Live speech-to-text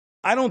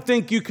I don't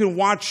think you can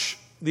watch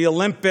the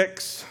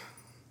Olympics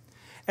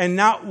and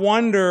not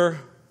wonder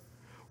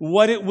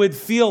what it would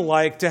feel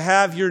like to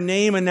have your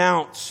name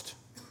announced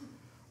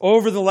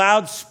over the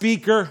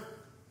loudspeaker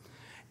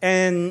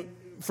and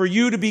for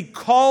you to be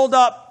called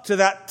up to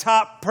that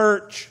top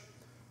perch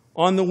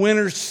on the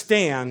winner's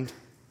stand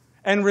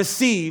and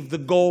receive the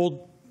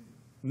gold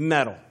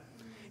medal.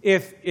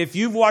 If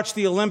you've watched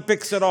the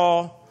Olympics at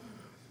all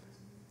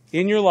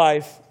in your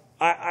life,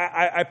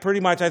 I pretty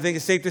much, I think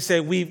it's safe to say,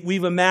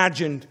 we've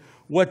imagined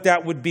what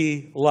that would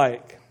be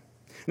like.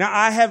 Now,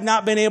 I have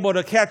not been able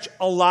to catch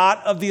a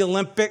lot of the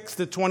Olympics,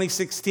 the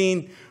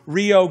 2016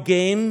 Rio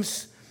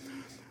Games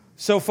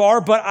so far,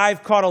 but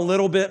I've caught a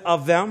little bit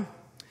of them.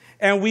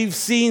 And we've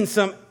seen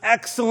some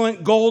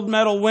excellent gold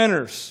medal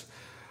winners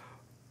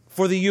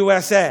for the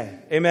USA.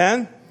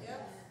 Amen?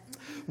 Yep.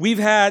 We've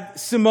had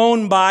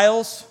Simone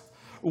Biles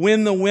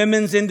win the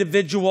women's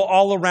individual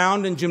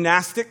all-around in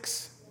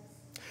gymnastics.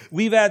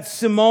 We've had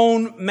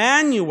Simone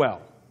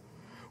Manuel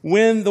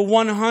win the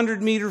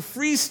 100-meter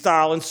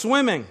freestyle in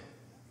swimming.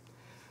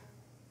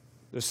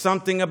 There's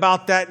something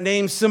about that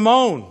name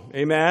Simone,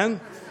 amen?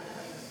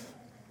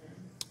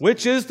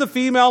 Which is the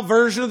female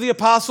version of the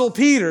Apostle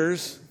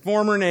Peter's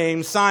former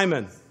name,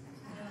 Simon.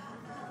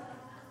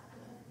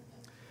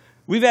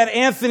 We've had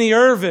Anthony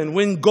Irvin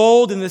win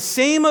gold in the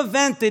same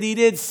event that he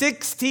did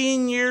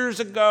 16 years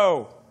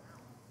ago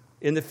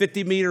in the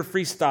 50-meter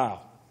freestyle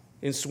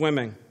in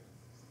swimming.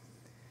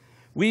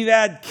 We've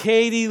had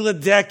Katie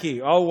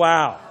Ledecky. Oh,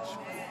 wow.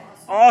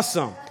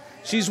 Awesome.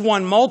 She's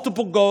won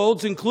multiple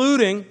golds,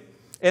 including,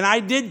 and I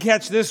did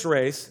catch this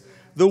race,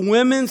 the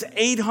women's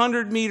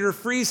 800-meter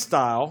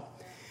freestyle,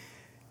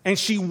 and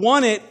she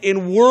won it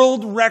in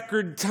world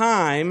record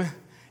time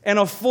and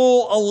a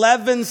full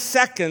 11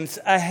 seconds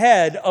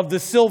ahead of the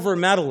silver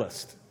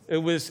medalist. It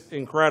was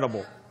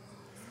incredible.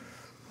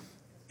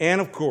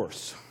 And, of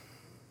course,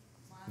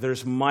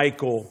 there's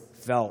Michael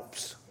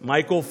Phelps.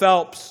 Michael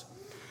Phelps,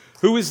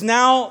 who is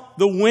now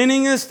the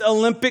winningest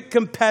Olympic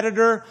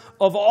competitor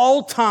of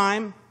all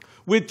time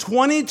with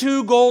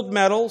 22 gold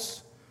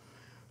medals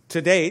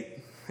to date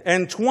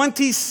and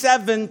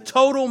 27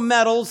 total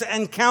medals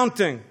and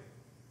counting.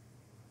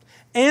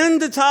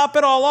 And to top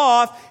it all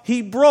off,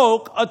 he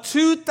broke a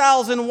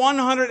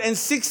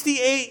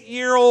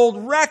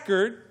 2,168-year-old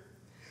record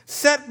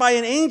set by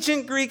an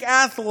ancient Greek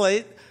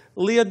athlete,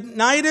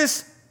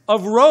 Leonidas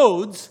of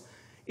Rhodes,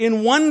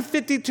 in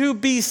 152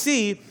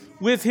 BC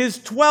with his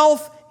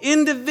 12th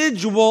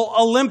individual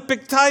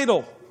Olympic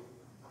title.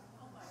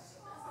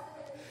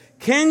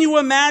 Can you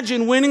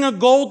imagine winning a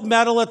gold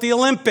medal at the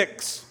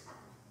Olympics?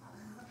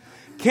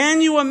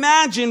 Can you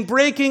imagine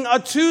breaking a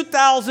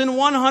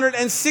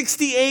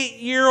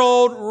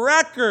 2,168-year-old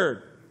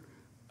record?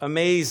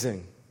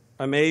 Amazing,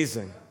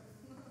 amazing.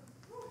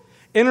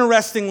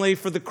 Interestingly,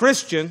 for the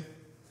Christian,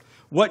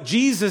 what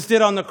Jesus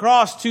did on the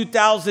cross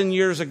 2,000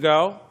 years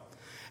ago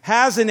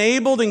has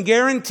enabled and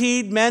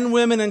guaranteed men,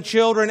 women, and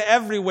children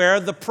everywhere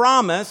the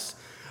promise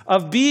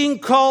of being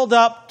called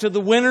up to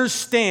the winner's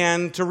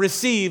stand to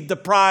receive the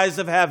prize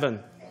of heaven.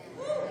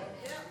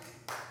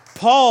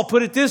 Paul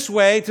put it this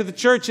way to the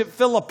church at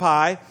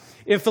Philippi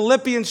in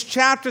Philippians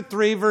chapter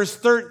 3, verse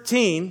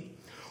 13.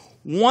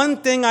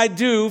 One thing I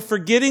do,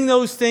 forgetting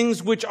those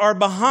things which are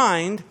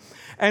behind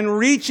and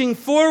reaching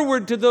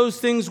forward to those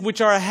things which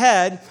are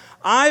ahead,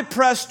 I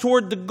press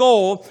toward the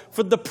goal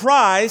for the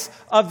prize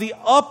of the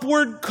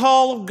upward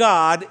call of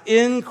God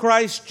in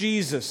Christ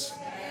Jesus.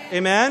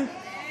 Amen?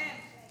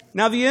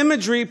 Now, the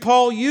imagery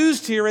Paul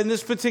used here in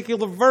this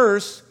particular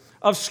verse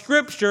of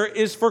Scripture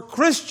is for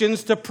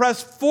Christians to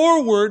press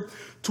forward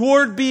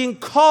toward being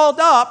called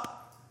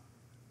up,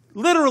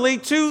 literally,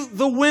 to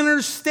the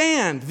winner's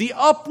stand, the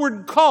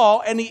upward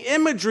call, and the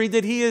imagery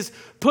that he is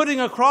putting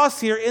across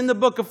here in the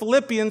book of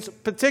Philippians,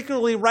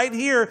 particularly right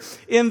here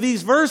in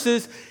these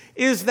verses,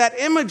 is that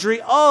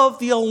imagery of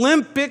the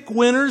Olympic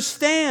winner's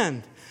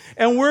stand.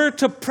 And we're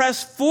to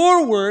press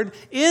forward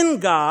in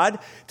God,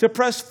 to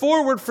press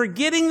forward,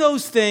 forgetting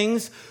those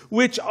things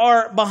which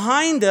are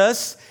behind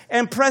us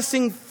and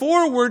pressing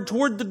forward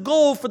toward the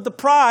goal for the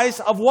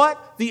prize of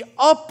what? The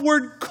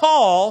upward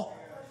call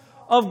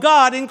of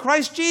God in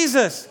Christ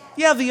Jesus.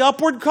 Yeah, the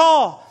upward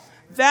call.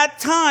 That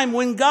time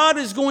when God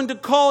is going to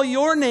call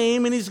your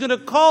name and He's going to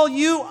call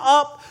you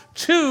up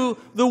to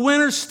the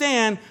winner's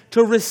stand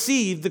to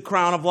receive the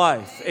crown of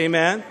life.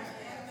 Amen?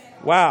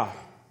 Wow.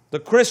 The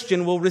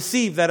Christian will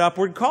receive that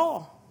upward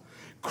call.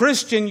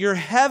 Christian, your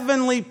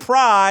heavenly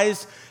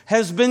prize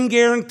has been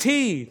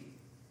guaranteed.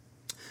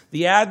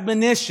 The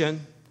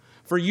admonition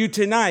for you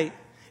tonight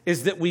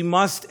is that we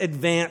must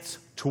advance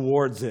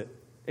towards it.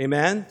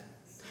 Amen?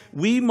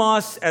 We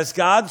must, as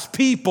God's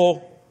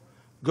people,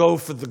 go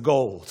for the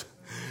gold.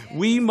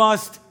 We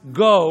must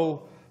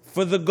go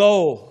for the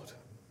gold.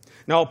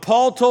 Now,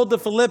 Paul told the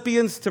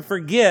Philippians to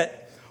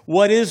forget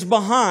what is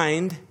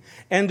behind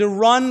and to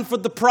run for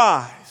the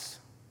prize.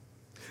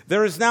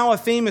 There is now a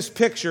famous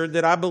picture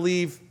that I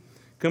believe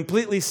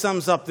completely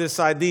sums up this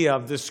idea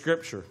of this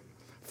scripture.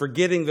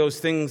 Forgetting those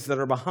things that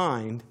are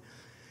behind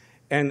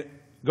and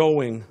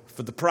going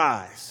for the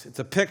prize. It's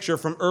a picture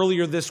from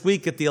earlier this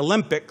week at the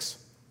Olympics,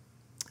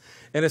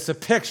 and it's a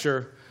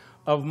picture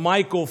of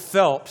Michael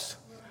Phelps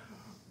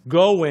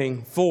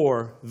going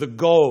for the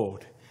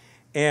gold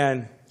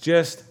and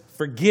just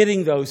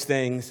forgetting those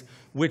things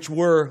which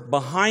were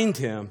behind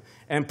him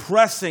and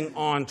pressing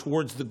on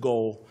towards the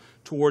goal,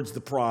 towards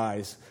the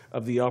prize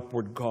of the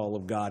upward call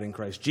of God in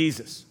Christ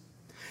Jesus.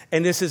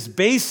 And this is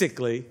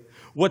basically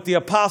what the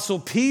Apostle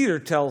Peter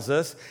tells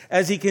us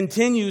as he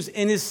continues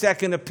in his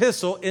second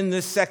epistle, in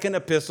this second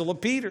epistle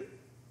of Peter.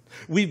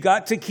 We've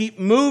got to keep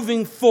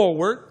moving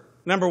forward,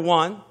 number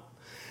one.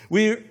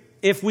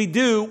 If we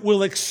do,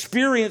 we'll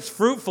experience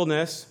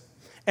fruitfulness.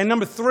 And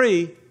number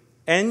three,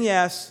 and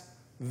yes,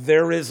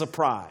 there is a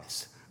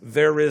prize.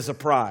 There is a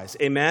prize.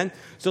 Amen?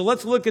 So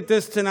let's look at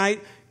this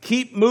tonight.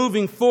 Keep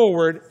moving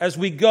forward as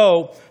we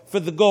go for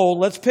the goal.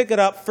 Let's pick it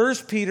up. 1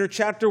 Peter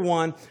chapter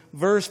 1,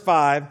 verse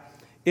 5.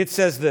 It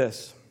says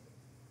this,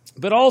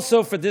 "But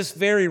also for this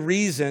very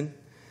reason,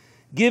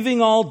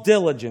 giving all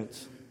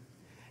diligence,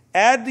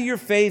 add to your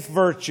faith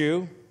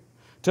virtue,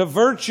 to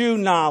virtue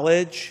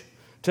knowledge,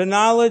 to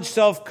knowledge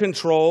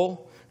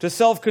self-control, to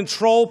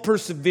self-control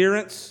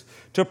perseverance,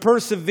 to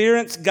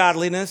perseverance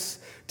godliness,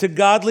 to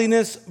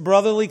godliness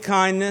brotherly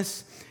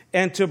kindness,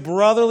 and to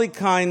brotherly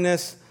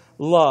kindness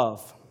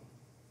love."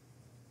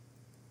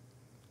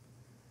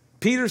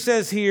 Peter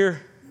says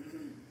here,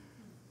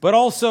 but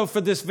also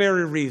for this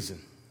very reason.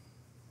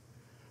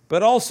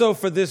 But also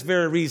for this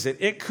very reason.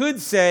 It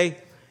could say,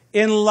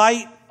 in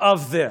light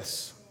of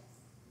this.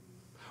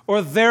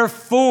 Or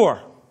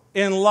therefore,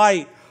 in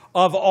light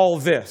of all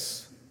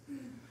this.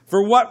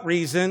 For what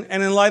reason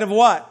and in light of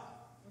what?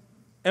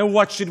 And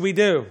what should we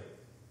do?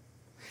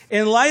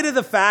 In light of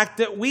the fact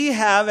that we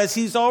have, as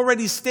he's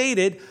already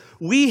stated,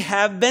 we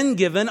have been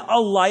given a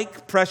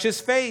like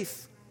precious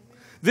faith.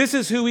 This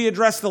is who he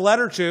addressed the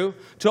letter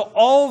to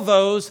all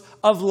those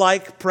of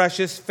like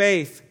precious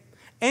faith.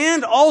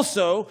 And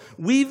also,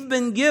 we've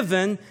been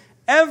given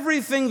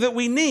everything that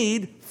we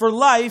need for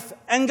life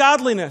and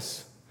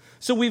godliness.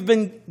 So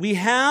we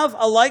have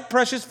a like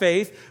precious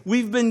faith.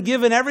 We've been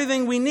given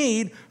everything we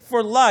need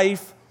for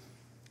life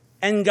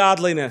and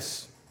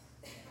godliness.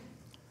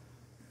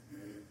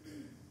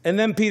 And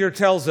then Peter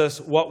tells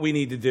us what we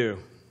need to do.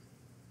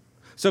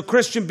 So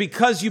Christian,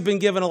 because you've been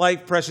given a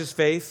like precious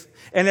faith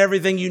and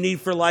everything you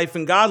need for life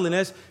and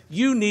godliness,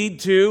 you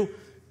need to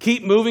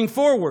keep moving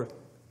forward.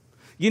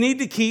 You need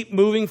to keep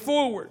moving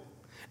forward.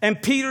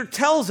 And Peter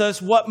tells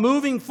us what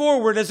moving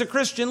forward as a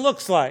Christian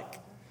looks like.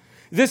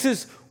 This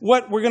is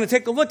what we're going to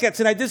take a look at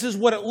tonight. This is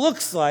what it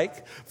looks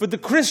like for the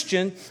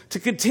Christian to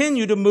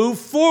continue to move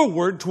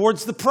forward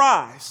towards the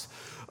prize,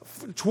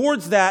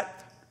 towards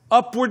that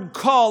upward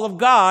call of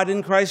God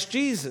in Christ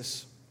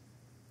Jesus.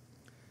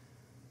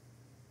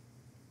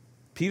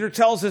 Peter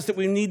tells us that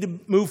we need to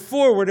move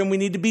forward and we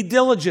need to be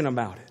diligent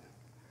about it.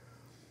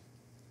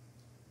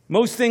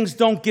 Most things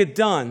don't get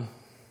done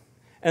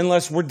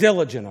unless we're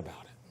diligent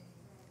about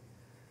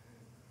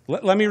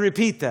it. Let me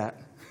repeat that.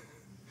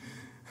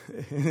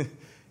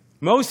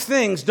 Most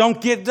things don't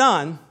get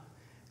done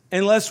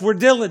unless we're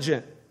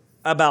diligent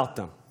about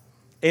them.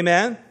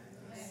 Amen?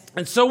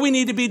 And so we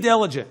need to be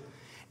diligent.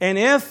 And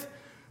if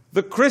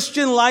the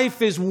Christian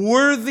life is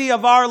worthy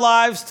of our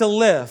lives to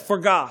live for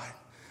God,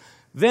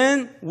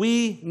 then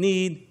we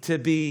need to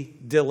be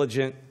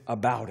diligent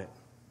about it.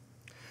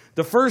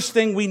 The first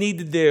thing we need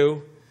to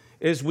do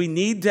is we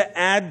need to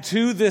add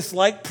to this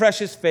like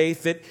precious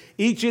faith that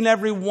each and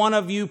every one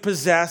of you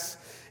possess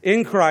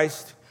in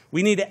Christ.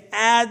 We need to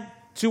add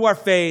to our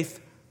faith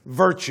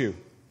virtue.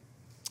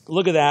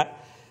 Look at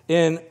that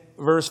in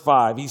verse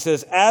 5. He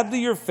says, add to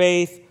your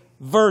faith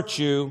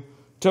virtue,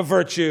 to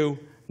virtue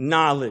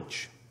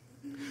knowledge.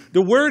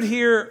 The word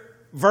here,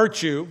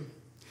 virtue,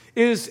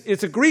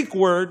 it's a Greek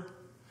word.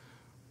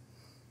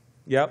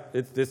 Yep,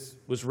 this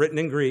was written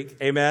in Greek.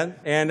 Amen.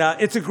 And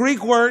it's a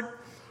Greek word,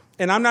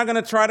 and I'm not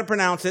going to try to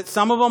pronounce it.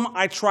 Some of them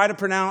I try to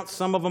pronounce.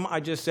 Some of them I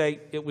just say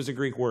it was a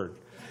Greek word.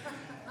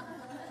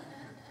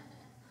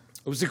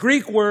 It was a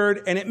Greek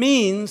word, and it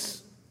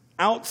means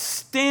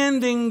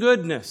outstanding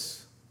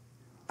goodness.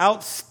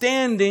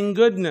 Outstanding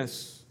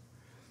goodness.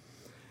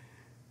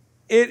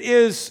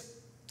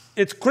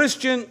 It's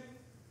Christian.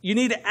 You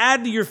need to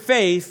add to your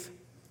faith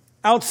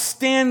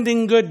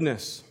outstanding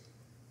goodness.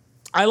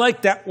 I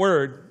like that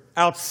word,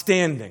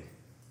 outstanding.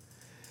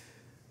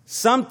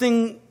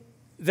 Something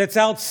that's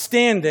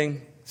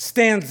outstanding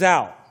stands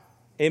out.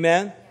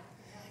 Amen?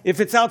 If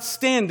it's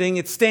outstanding,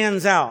 it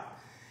stands out.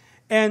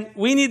 And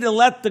we need to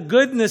let the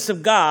goodness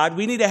of God,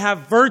 we need to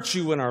have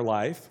virtue in our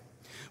life.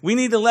 We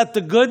need to let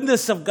the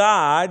goodness of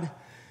God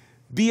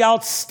be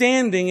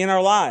outstanding in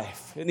our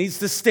life. It needs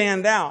to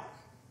stand out.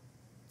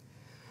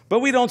 But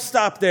we don't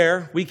stop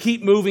there. We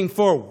keep moving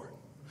forward.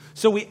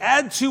 So we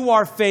add to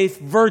our faith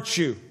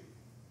virtue.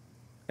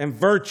 And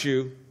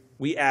virtue,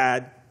 we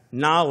add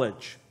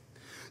knowledge.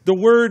 The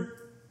word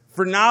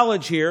for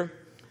knowledge here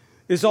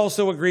is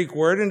also a Greek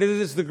word, and it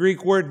is the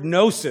Greek word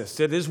gnosis.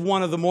 It is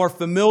one of the more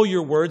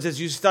familiar words as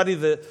you study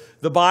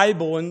the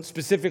Bible, and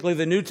specifically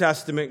the New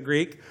Testament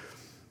Greek.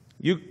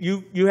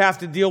 You have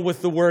to deal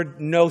with the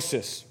word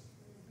gnosis,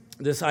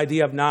 this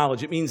idea of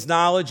knowledge. It means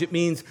knowledge. It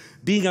means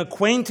being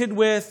acquainted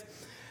with,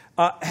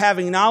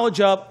 having knowledge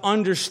of,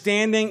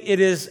 understanding. It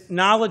is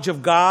knowledge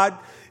of God.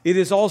 It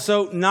is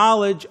also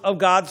knowledge of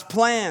God's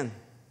plan.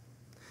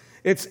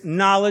 It's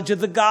knowledge of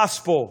the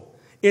gospel.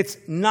 It's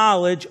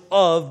knowledge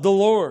of the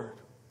Lord.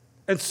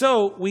 And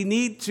so we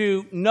need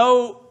to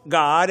know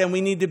God, and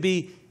we need to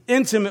be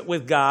intimate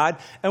with God,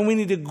 and we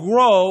need to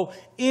grow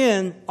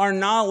in our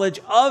knowledge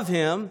of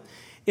Him,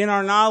 in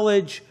our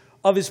knowledge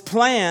of His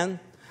plan,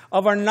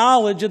 of our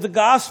knowledge of the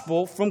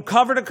gospel from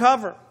cover to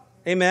cover.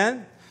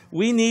 Amen?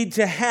 We need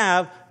to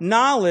have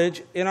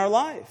knowledge in our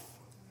life.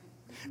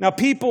 Now,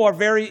 people are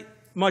very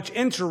much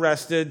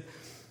interested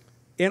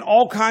in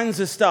all kinds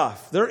of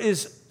stuff. There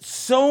is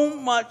so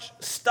much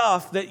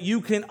stuff that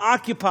you can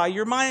occupy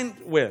your mind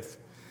with.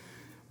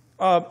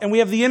 And we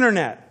have the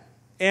internet.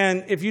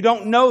 And if you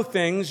don't know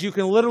things, you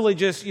can literally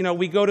just,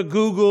 we go to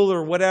Google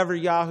or whatever,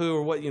 Yahoo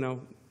or what,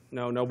 no,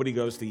 nobody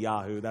goes to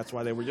Yahoo. That's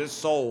why they were just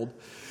sold.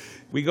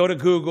 We go to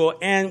Google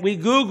and we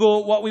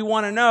Google what we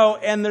want to know,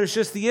 and there's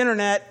just the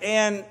internet,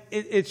 and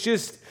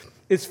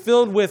it's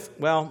filled with,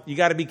 well, you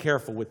got to be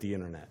careful with the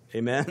internet.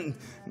 Amen?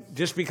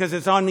 Just because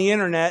it's on the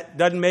internet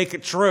doesn't make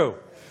it true.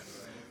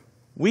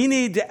 We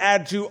need to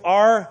add to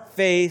our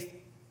faith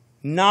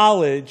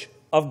knowledge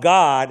of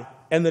God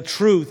and the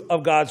truth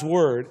of God's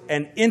word,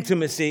 and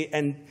intimacy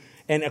and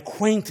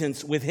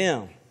acquaintance with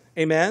Him.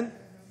 Amen?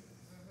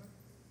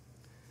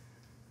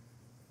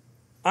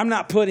 I'm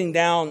not putting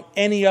down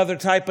any other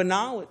type of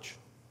knowledge.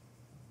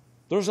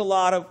 There's a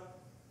lot of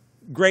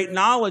great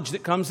knowledge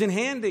that comes in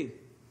handy.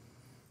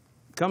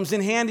 Comes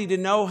in handy to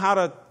know how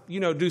to,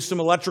 do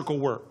some electrical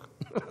work.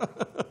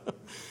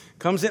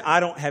 Comes in, I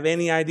don't have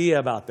any idea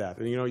about that.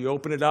 And, you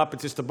open it up,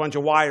 it's just a bunch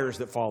of wires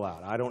that fall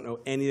out. I don't know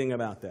anything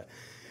about that.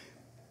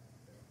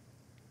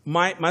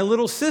 My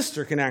little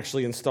sister can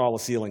actually install a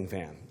ceiling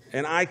fan,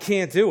 and I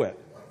can't do it.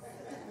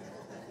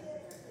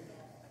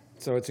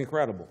 So it's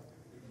incredible.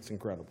 It's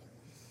incredible.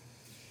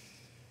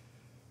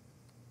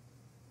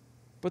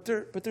 But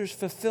there's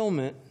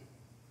fulfillment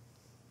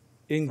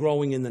in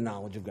growing in the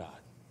knowledge of God.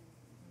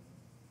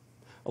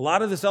 A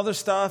lot of this other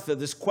stuff,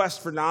 this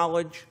quest for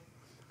knowledge,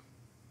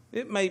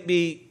 it might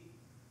be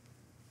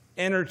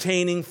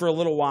entertaining for a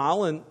little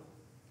while and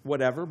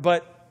whatever,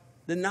 but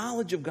the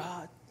knowledge of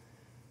God,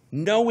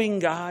 knowing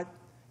God,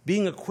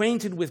 being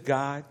acquainted with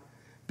God,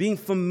 being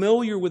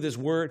familiar with His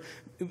word,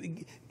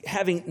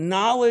 having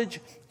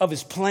knowledge of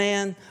His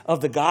plan,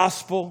 of the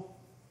gospel,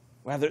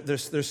 well,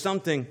 there's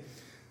something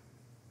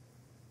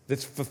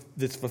that's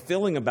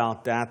fulfilling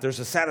about that. There's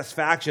a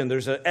satisfaction,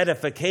 there's an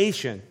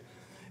edification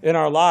in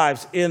our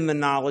lives in the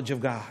knowledge of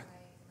God.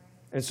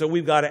 And so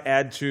we've got to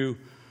add to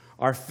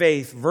our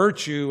faith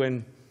virtue,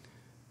 and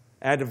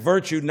add to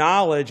virtue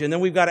knowledge, and then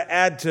we've got to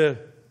add to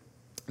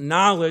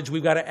knowledge,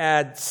 we've got to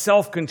add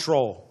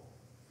self-control.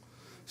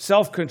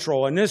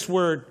 Self-control. And this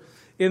word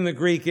in the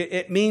Greek,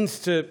 it means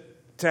to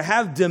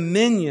have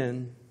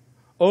dominion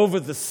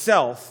over the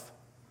self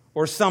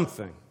or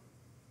something.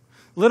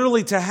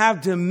 Literally, to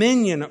have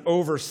dominion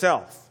over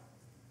self.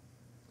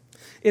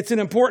 It's an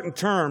important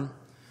term.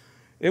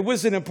 It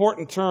was an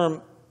important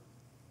term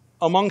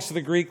amongst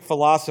the Greek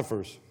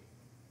philosophers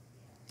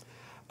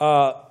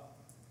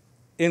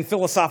in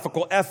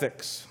philosophical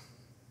ethics.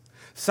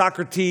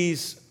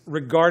 Socrates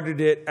regarded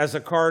it as a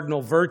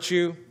cardinal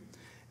virtue.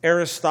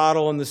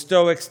 Aristotle and the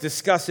Stoics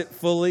discuss it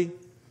fully,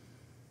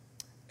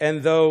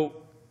 and though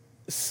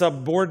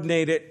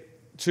subordinated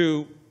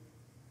to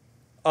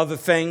other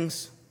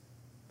things.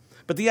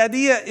 But the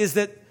idea is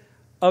that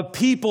of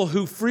people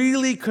who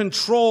freely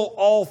control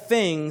all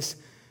things,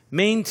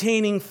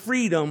 maintaining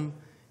freedom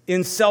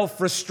in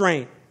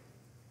self-restraint.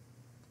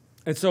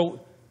 And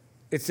so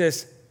it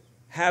says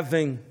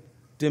having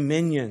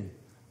dominion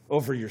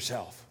over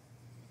yourself.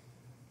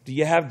 Do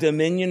you have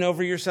dominion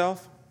over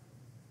yourself?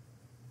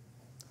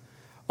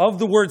 Of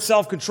the word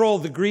self-control,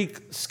 the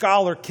Greek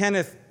scholar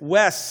Kenneth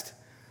West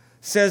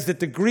says that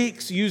the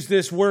Greeks used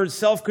this word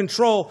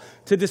self-control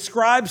to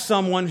describe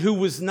someone who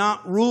was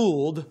not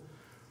ruled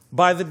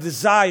by the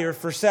desire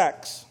for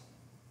sex.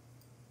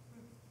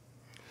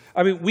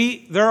 I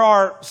mean, there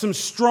are some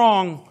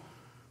strong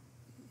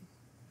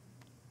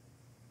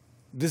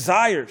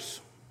desires,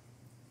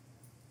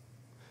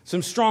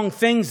 some strong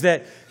things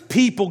that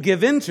people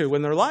give into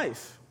in their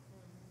life.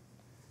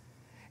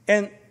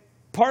 And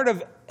part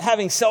of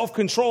having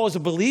self-control as a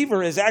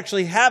believer is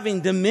actually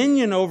having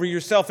dominion over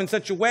yourself in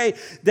such a way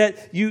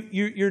that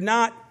you're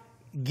not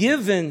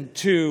given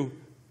to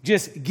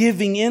just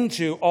giving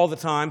into all the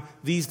time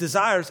these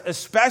desires,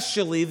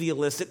 especially the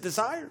illicit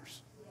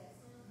desires.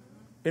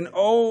 And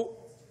oh,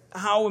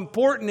 how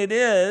important it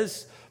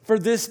is for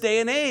this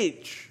day and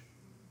age.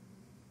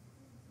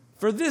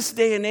 For this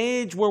day and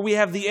age where we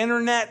have the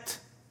internet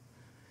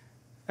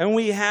and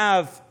we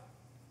have,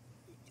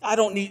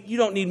 you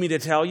don't need me to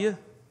tell you.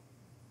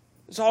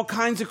 There's all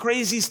kinds of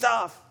crazy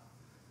stuff.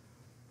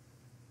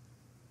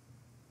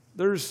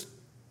 There's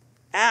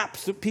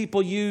apps that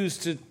people use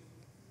to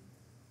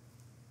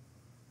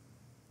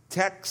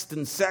text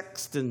and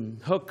sext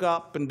and hook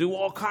up and do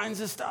all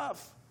kinds of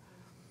stuff.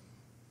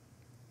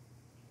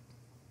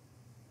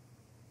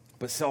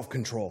 But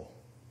self-control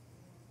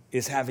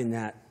is having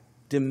that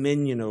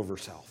dominion over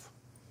self.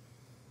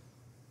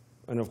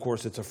 And of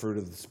course, it's a fruit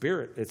of the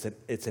Spirit.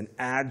 It's an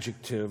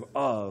adjective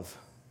of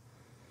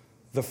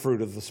the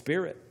fruit of the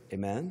Spirit.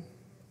 Amen?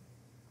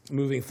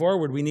 Moving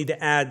forward, we need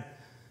to add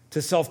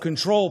to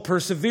self-control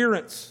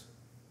perseverance.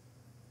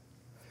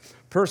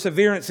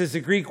 Perseverance is the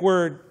Greek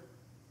word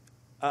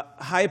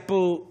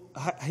hypomene,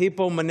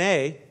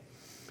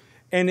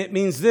 and it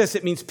means this.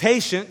 It means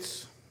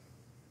patience,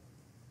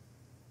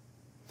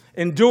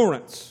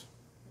 endurance.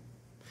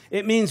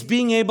 It means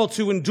being able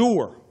to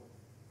endure.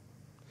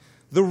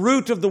 The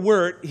root of the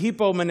word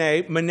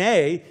hypomene,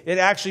 mene, it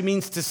actually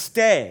means to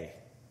stay.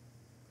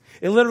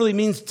 It literally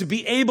means to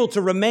be able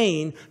to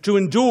remain, to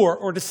endure,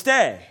 or to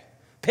stay.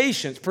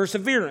 Patience,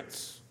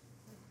 perseverance.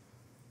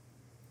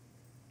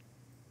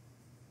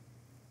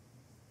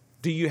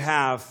 Do you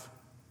have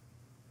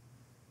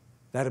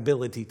that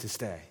ability to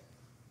stay?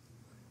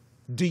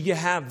 Do you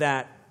have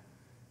that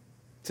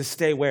to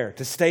stay where?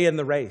 To stay in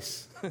the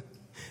race.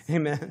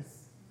 Amen.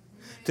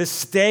 To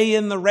stay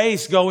in the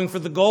race, going for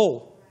the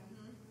goal.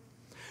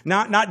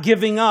 Not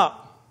giving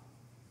up.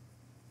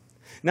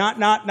 Not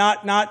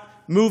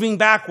moving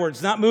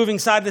backwards, not moving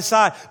side to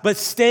side, but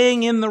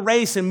staying in the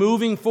race and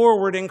moving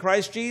forward in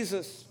Christ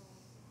Jesus.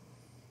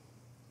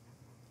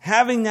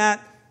 Having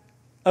that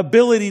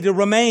ability to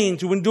remain,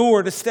 to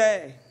endure, to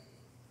stay.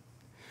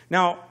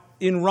 Now,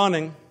 in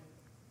running,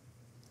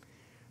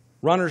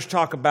 runners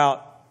talk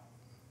about,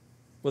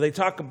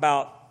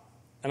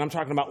 and I'm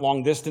talking about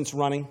long distance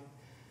running,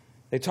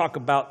 they talk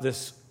about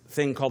this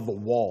thing called the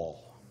wall.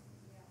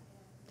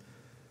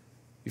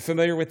 You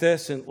familiar with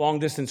this? In long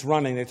distance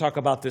running, they talk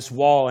about this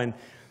wall. And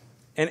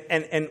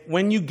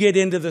when you get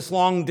into this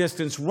long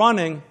distance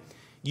running,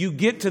 you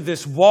get to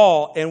this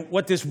wall. And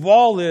what this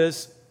wall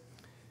is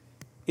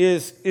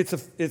it's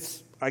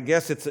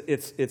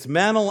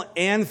mental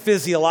and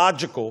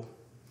physiological.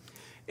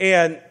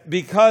 And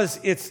because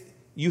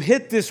you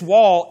hit this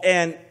wall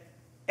and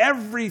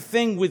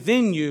everything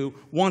within you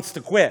wants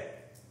to quit.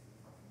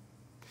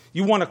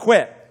 You want to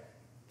quit.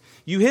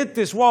 You hit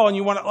this wall and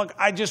you want to, look,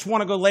 I just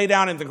want to go lay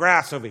down in the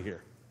grass over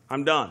here.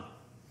 I'm done.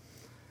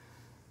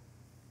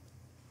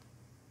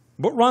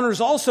 But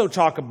runners also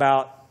talk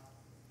about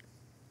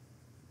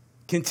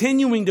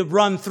continuing to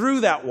run through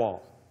that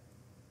wall.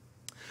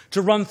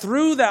 To run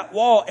through that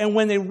wall, and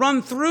when they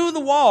run through the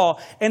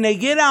wall and they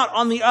get out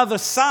on the other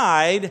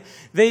side,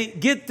 they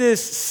get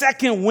this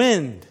second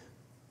wind.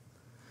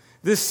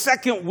 This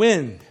second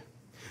wind.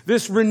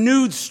 This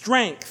renewed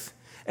strength.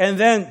 And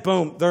then,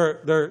 boom,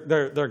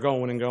 they're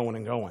going and going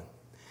and going.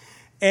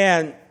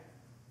 And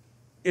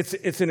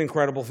it's an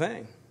incredible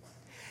thing.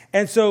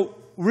 And so,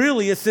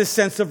 really, it's this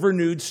sense of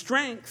renewed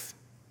strength.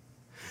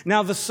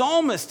 Now, the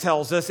psalmist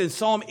tells us in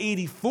Psalm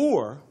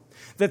 84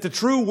 that the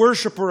true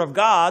worshiper of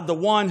God, the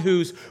one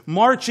who's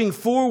marching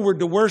forward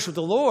to worship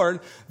the Lord,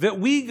 that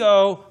we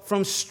go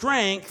from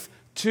strength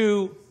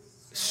to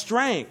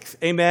strength.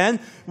 Amen?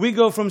 We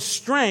go from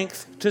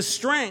strength to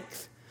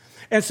strength.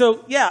 And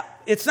so, yeah,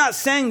 it's not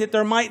saying that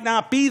there might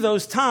not be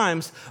those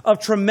times of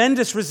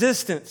tremendous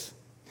resistance.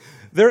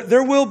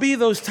 There will be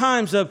those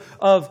times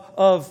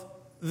of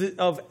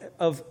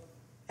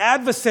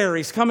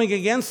adversaries coming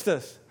against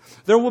us.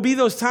 There will be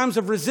those times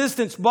of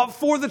resistance, but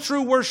for the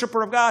true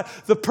worshiper of God,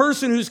 the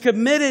person who's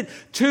committed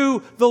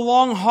to the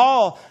long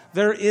haul,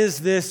 there is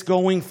this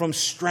going from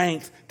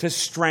strength to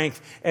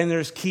strength, and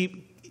there's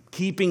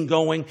keeping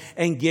going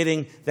and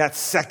getting that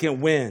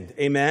second wind.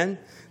 Amen?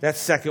 That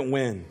second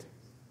wind.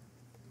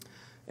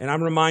 And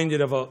I'm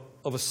reminded of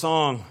a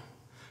song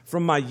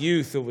from my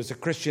youth. It was a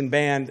Christian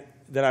band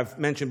that I've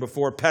mentioned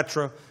before,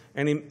 Petra.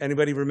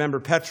 Anybody remember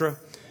Petra?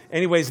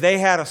 Anyways, they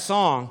had a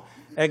song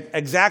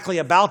exactly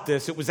about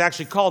this. It was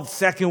actually called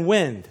Second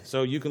Wind.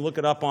 So you can look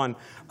it up on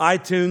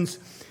iTunes.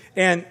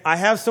 And I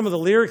have some of the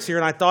lyrics here,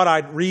 and I thought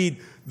I'd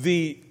read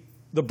the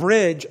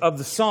bridge of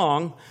the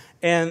song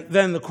and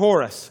then the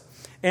chorus.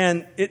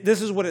 And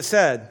this is what it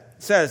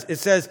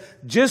says,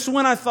 just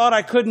when I thought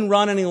I couldn't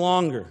run any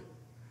longer,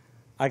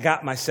 I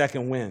got my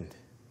second wind.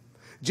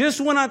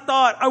 Just when I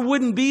thought I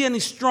wouldn't be any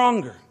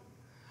stronger,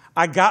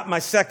 I got my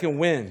second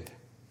wind.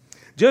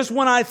 Just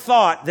when I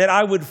thought that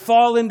I would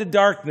fall into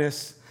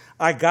darkness,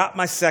 I got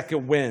my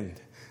second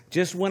wind.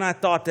 Just when I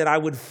thought that I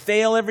would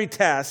fail every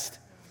test,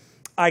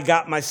 I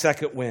got my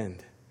second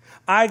wind.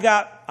 I've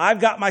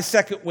got my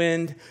second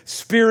wind.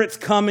 Spirit's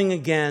coming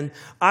again.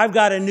 I've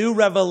got a new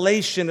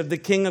revelation of the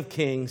King of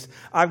Kings.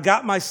 I've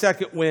got my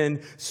second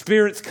wind.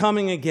 Spirit's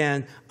coming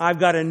again. I've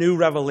got a new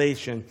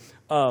revelation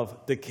of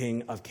the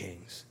King of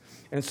Kings.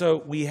 And so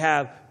we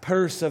have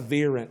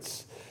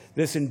perseverance,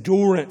 this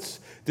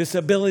endurance, this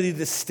ability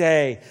to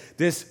stay,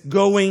 this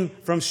going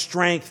from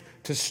strength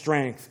to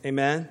strength.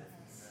 Amen?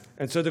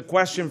 And so the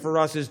question for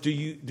us is, do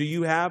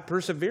you have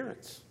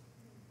perseverance?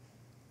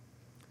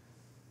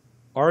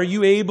 Are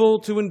you able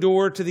to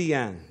endure to the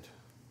end?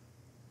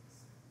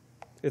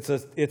 It's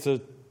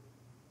a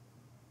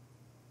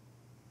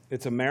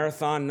It's a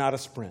marathon, not a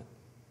sprint.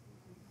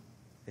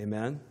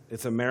 Amen?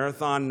 It's a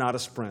marathon, not a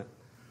sprint.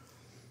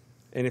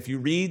 And if you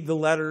read the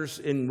letters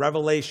in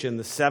Revelation,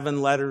 the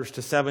 7 letters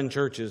to 7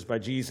 churches by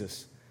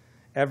Jesus,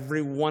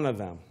 every one of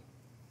them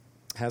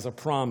has a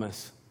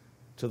promise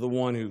to the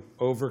one who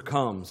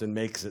overcomes and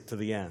makes it to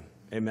the end.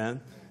 Amen?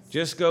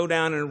 Just go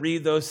down and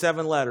read those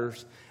 7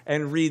 letters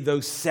and read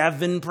those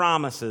 7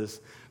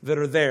 promises that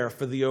are there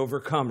for the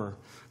overcomer,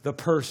 the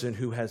person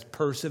who has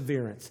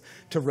perseverance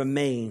to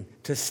remain,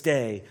 to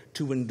stay,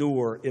 to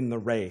endure in the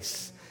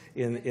race,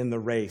 in the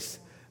race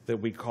that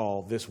we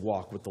call this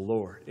walk with the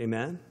Lord.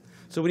 Amen?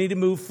 So we need to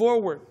move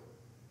forward,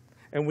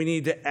 and we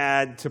need to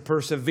add to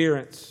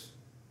perseverance.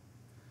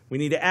 We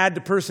need to add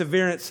to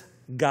perseverance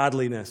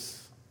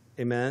godliness.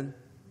 Amen?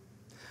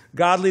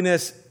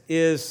 Godliness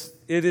is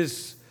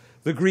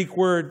the Greek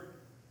word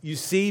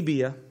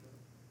eusebia.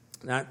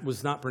 That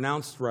was not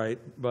pronounced right,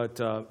 but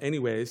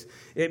anyways,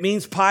 it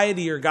means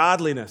piety or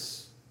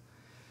godliness.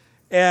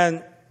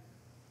 And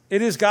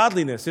it is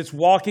godliness. It's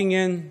walking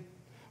in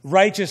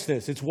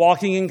righteousness. It's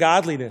walking in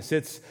godliness.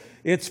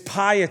 It's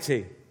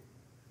piety.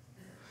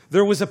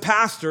 There was a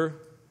pastor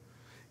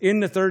in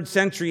the 3rd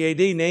century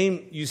AD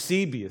named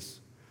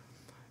Eusebius,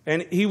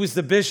 and he was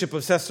the bishop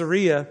of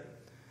Caesarea,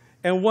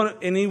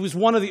 and he was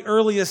one of the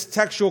earliest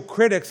textual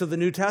critics of the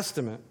New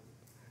Testament.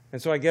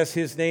 And so I guess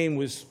his name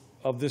was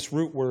of this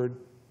root word,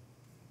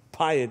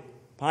 piety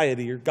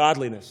or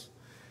godliness.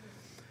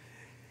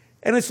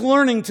 And it's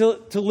learning to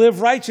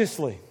live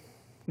righteously.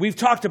 We've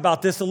talked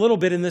about this a little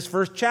bit in this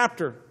first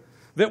chapter,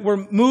 that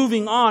we're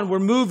moving on, we're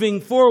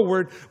moving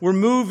forward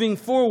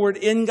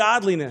in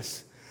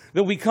godliness.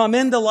 That we come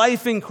into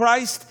life in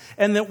Christ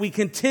and that we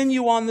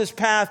continue on this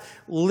path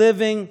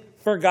living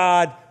for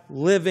God,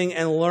 living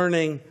and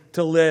learning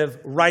to live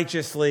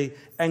righteously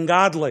and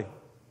godly.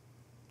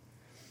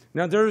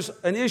 Now, there's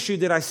an issue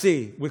that I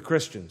see with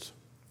Christians.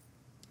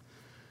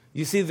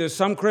 You see, there's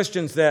some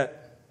Christians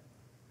that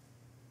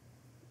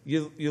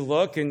you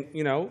look and,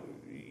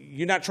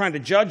 you're not trying to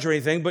judge or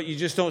anything, but you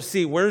just don't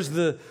see where's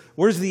the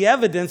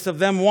evidence of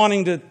them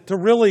wanting to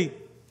really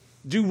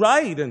do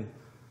right and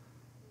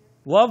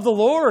love the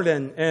Lord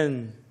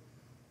and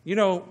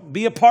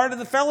be a part of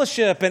the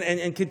fellowship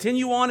and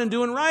continue on and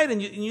doing right.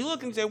 And you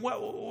look and say,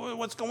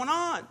 what's going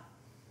on?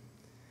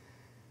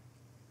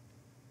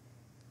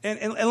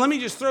 And let me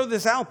just throw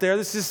this out there.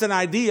 This is just an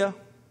idea,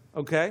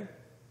 okay?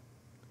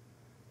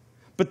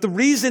 But a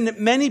reason that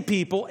many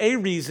people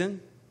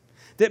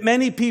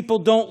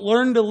don't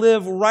learn to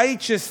live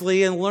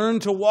righteously and learn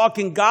to walk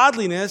in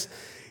godliness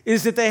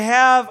is that they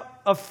have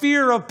a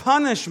fear of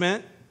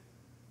punishment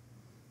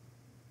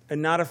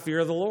and not a fear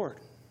of the Lord.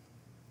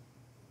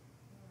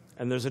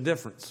 And there's a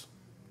difference.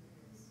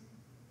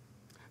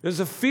 There's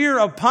a fear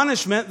of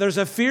punishment. There's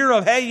a fear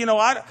of, hey,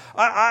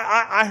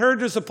 I heard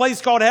there's a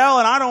place called hell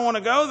and I don't want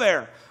to go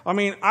there. I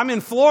mean, I'm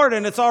in Florida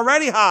and it's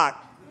already hot.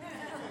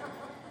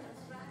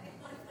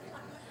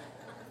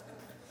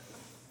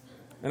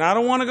 And I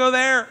don't want to go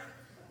there.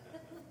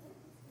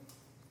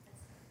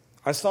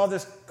 I saw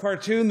this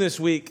cartoon this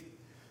week.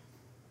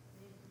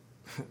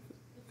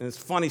 And it's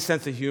a funny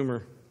sense of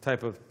humor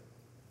type of.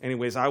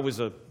 Anyways, I was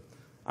a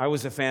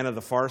fan of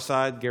The Far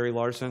Side, Gary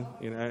Larson.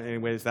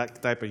 Anyways,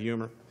 that type of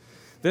humor.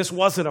 This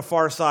wasn't a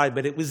Far Side,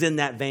 but it was in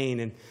that vein.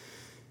 And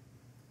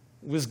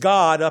it was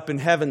God up in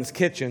heaven's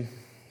kitchen.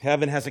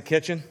 Heaven has a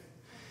kitchen.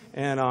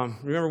 And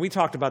remember, we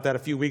talked about that a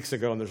few weeks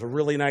ago, and there's a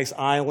really nice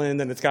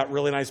island, and it's got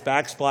really nice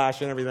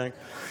backsplash and everything.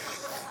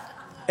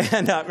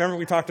 And remember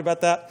we talked about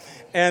that?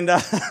 And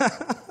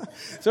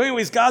so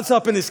anyways, God's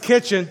up in his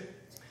kitchen,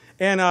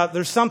 and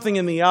there's something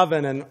in the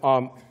oven,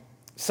 and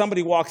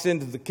somebody walks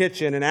into the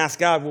kitchen and asks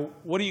God, well,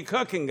 what are you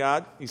cooking,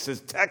 God? He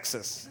says,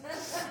 Texas.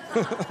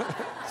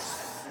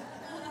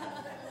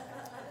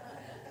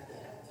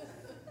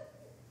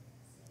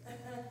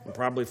 And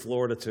probably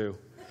Florida, too.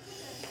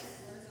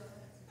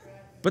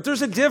 But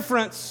there's a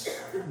difference.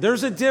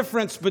 There's a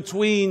difference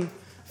between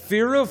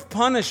fear of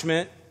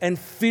punishment and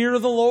fear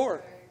of the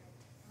Lord.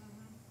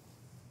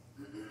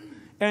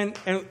 And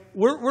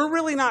we're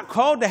really not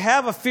called to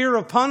have a fear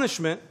of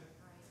punishment.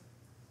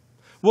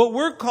 What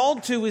we're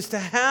called to is to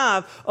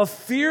have a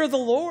fear of the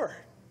Lord.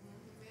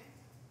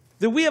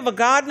 That we have a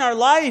God in our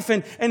life,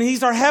 and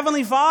he's our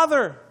heavenly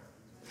Father.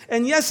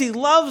 And yes, he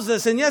loves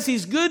us, and yes,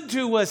 he's good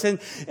to us, and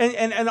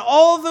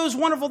all of those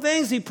wonderful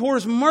things. He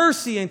pours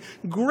mercy and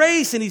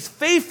grace, and he's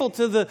faithful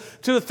to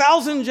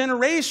 1,000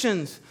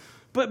 generations.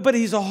 But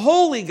he's a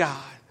holy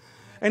God,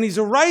 and he's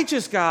a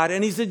righteous God,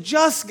 and he's a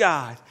just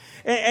God.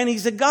 And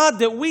he's a God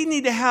that we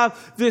need to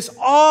have this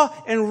awe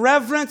and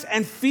reverence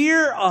and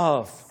fear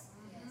of.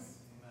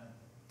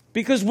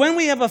 Because when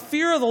we have a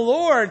fear of the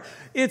Lord,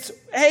 it's,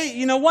 hey,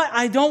 you know what?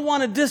 I don't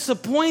want to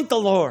disappoint the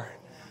Lord.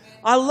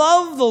 I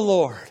love the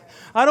Lord.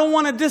 I don't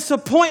want to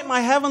disappoint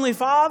my Heavenly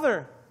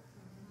Father.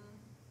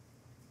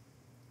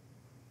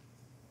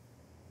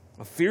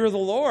 A fear of the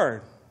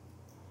Lord,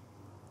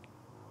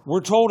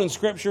 we're told in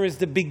Scripture, is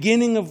the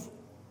beginning of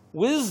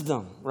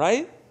wisdom,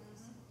 right?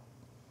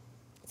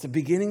 It's the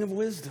beginning of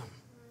wisdom.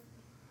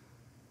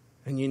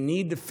 And you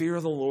need to fear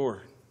the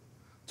Lord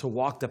to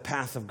walk the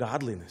path of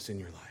godliness in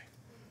your life.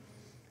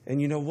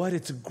 And you know what?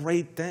 It's a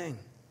great thing.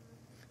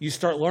 You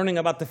start learning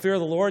about the fear of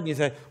the Lord and you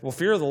say, well,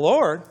 fear of the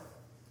Lord?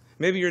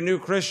 Maybe you're a new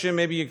Christian.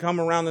 Maybe you come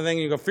around the thing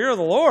and you go, fear of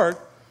the Lord?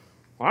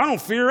 Well, I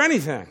don't fear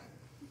anything.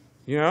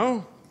 You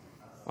know?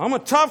 I'm a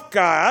tough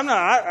guy.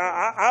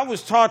 I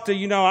was taught to,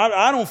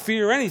 I don't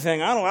fear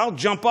anything. I'll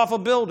jump off a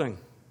building.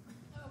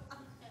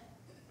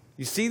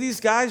 You see these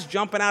guys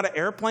jumping out of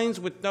airplanes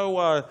with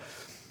no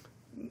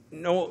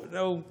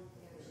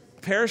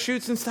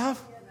parachutes and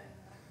stuff?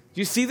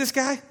 Do you see this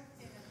guy?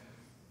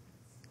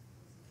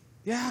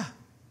 Yeah.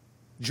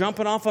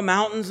 Jumping off of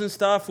mountains and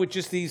stuff with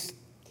just these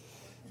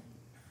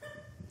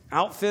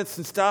outfits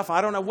and stuff.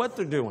 I don't know what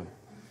they're doing.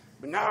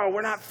 But no,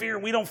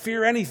 we don't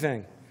fear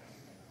anything.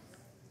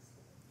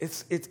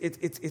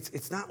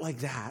 It's not like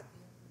that.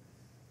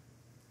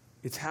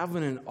 It's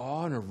having an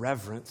awe and a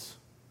reverence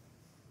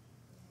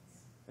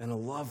and a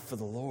love for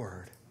the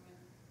Lord.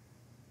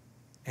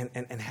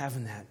 And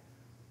having that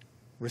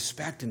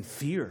respect and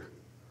fear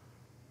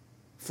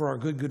for our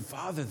good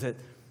Father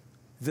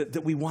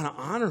that we want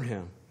to honor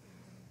him.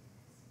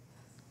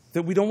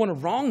 That we don't want to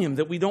wrong him,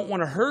 that we don't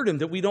want to hurt him,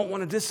 that we don't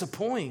want to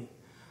disappoint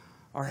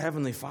our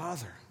Heavenly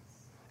Father.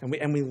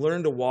 And we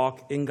learn to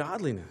walk in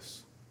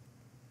godliness.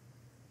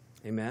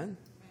 Amen?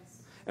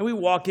 And we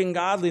walk in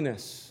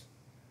godliness.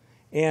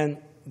 And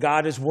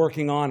God is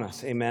working on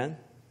us. Amen?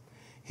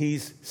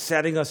 He's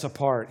setting us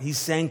apart. He's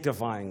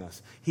sanctifying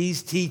us.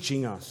 He's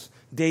teaching us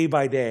day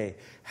by day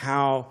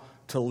how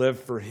to live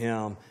for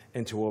him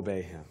and to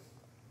obey him.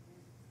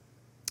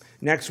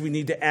 Next, we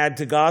need to add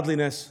to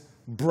godliness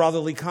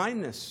brotherly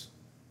kindness.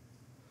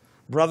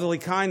 Brotherly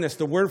kindness.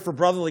 The word for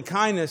brotherly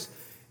kindness,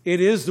 it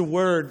is the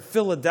word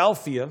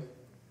Philadelphia.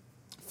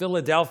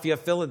 Philadelphia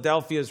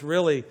is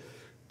really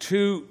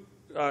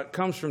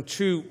comes from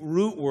two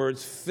root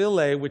words.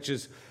 Phile,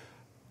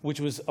 which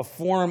was a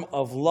form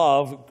of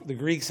love. The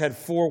Greeks had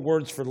 4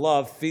 words for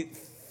love.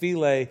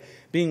 Phile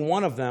being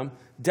one of them.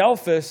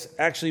 Delphus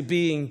actually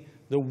being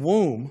the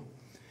womb.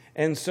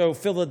 And so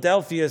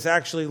Philadelphia is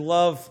actually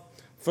love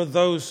for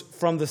those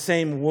from the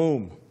same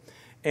womb.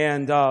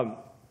 And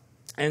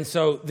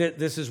so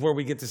this is where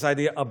we get this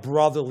idea of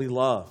brotherly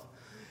love.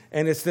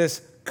 And it's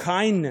this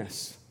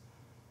kindness.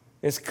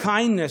 It's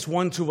kindness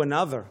one to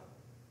another.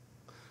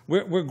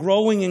 We're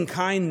growing in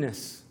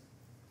kindness.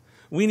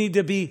 We need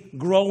to be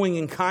growing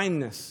in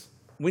kindness.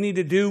 We need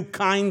to do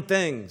kind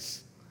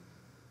things.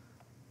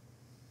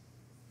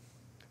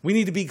 We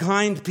need to be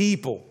kind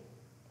people.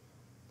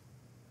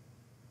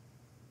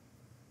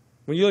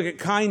 When you look at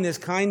kindness,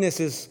 kindness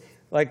is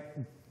like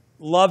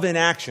love in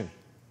action.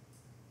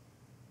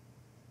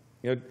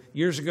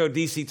 Years ago,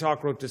 DC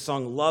Talk wrote this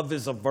song, Love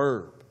is a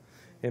Verb.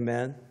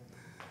 Amen?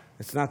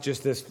 It's not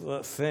just this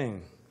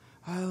thing.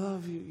 I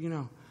love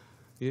you,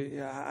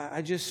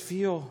 I just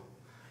feel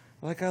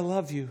like I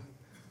love you.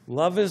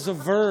 Love is a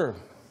verb.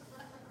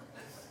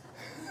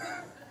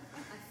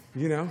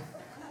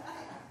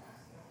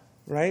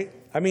 Right?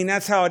 I mean,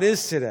 that's how it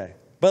is today.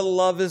 But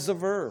love is a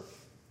verb.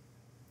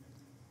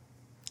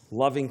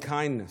 Loving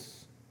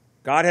kindness.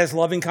 God has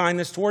loving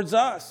kindness towards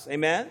us.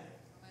 Amen?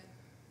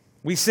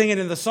 We sing it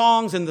in the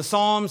songs and the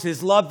Psalms.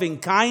 His loving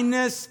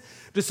kindness,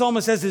 the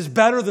psalmist says, is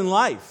better than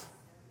life.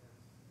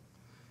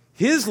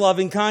 His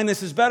loving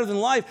kindness is better than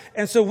life.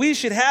 And so we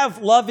should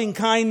have loving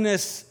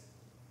kindness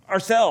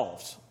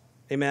ourselves.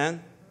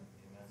 Amen?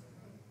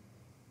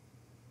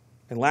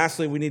 And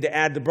lastly, we need to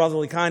add to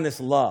brotherly kindness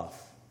love.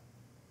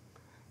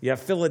 You have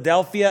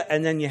Philadelphia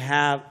and then you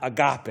have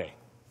agape.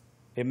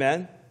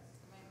 Amen?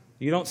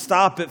 You don't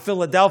stop at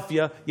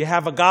Philadelphia. You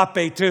have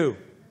agape too.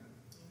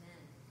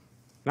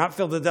 Not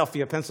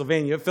Philadelphia,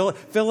 Pennsylvania.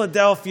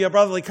 Philadelphia,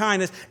 brotherly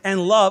kindness,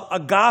 and love,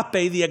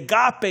 agape, the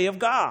agape of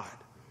God.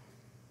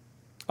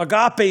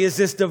 Agape is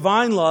this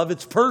divine love.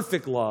 It's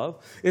perfect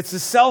love. It's a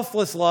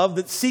selfless love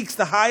that seeks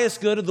the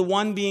highest good of the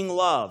one being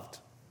loved.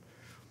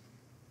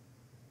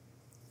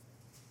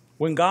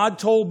 When God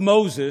told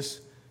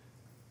Moses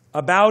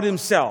about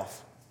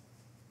himself,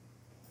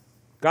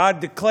 God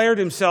declared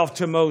himself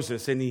to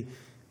Moses, and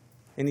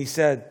he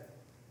said,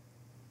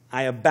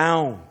 I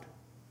abound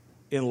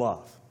in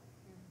love.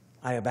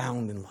 I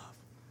abound in love.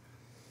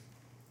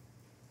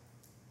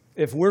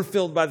 If we're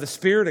filled by the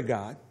Spirit of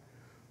God,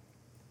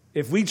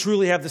 if we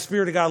truly have the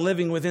Spirit of God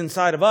living within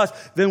inside of us,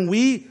 then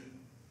we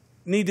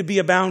need to be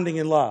abounding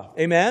in love.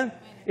 Amen?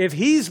 If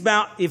he's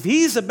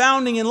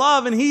abounding in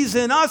love and he's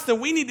in us, then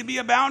we need to be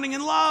abounding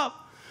in love.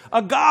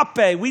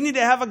 Agape. We need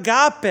to have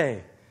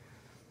agape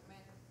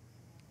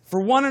for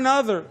one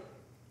another.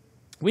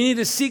 We need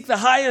to seek the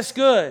highest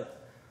good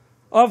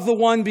of the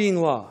one being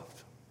loved.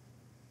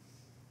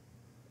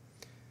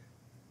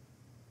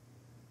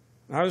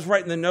 I was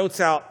writing the notes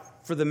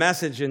out for the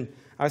message, and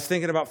I was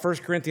thinking about 1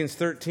 Corinthians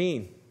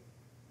 13.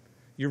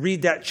 You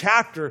read that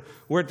chapter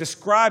where it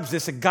describes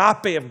this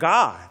agape of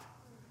God.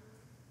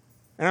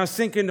 And I was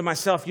thinking to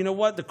myself, you know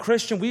what? The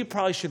Christian, we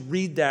probably should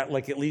read that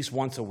like at least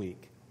once a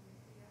week.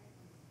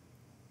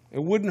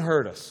 It wouldn't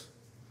hurt us.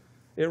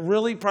 It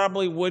really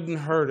probably wouldn't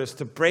hurt us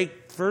to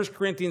break 1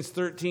 Corinthians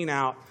 13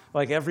 out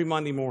like every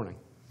Monday morning.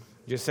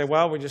 Just say,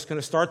 well, we're just going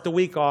to start the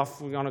week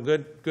off. We're on a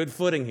good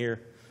footing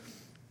here.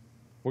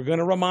 We're going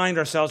to remind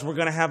ourselves, we're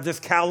going to have this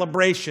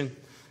calibration,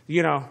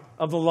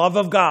 of the love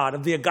of God,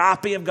 of the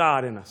agape of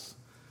God in us.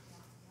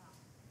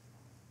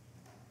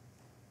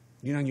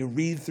 You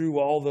read through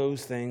all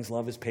those things.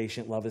 Love is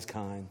patient. Love is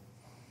kind.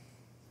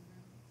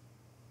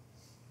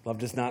 Love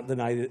does not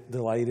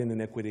delight in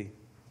iniquity,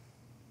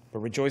 but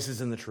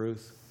rejoices in the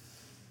truth.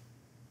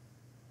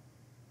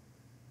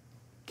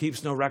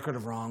 Keeps no record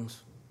of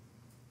wrongs.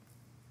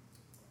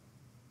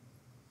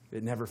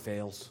 It never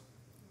fails.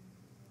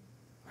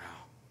 Wow,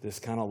 this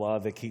kind of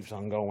love that keeps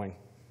on going.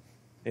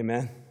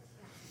 Amen?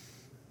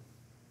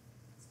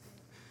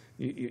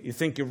 You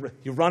think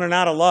you're running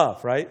out of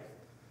love, right?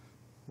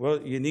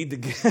 Well, you need to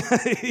get,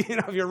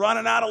 if you're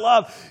running out of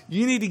love,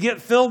 you need to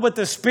get filled with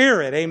the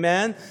Spirit.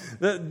 Amen?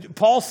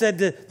 Paul said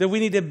that we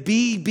need to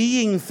be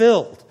being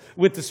filled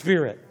with the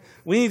Spirit.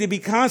 We need to be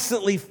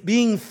constantly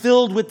being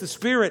filled with the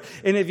Spirit.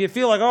 And if you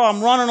feel like,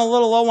 I'm running a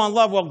little low on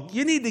love, well,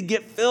 you need to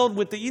get filled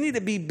with you need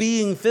to be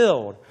being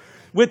filled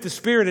with the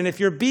Spirit. And if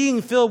you're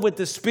being filled with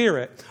the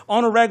Spirit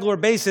on a regular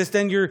basis,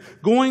 then you're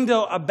going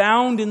to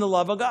abound in the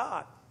love of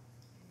God.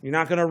 You're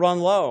not going to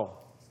run low.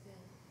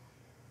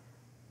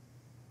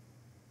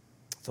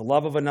 It's a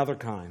love of another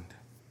kind.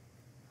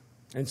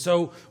 And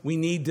so we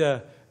need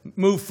to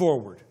move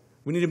forward.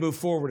 We need to move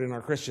forward in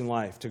our Christian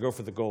life to go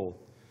for the goal.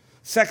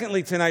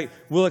 Secondly, tonight,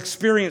 we'll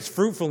experience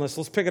fruitfulness.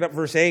 Let's pick it up,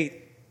 verse 8.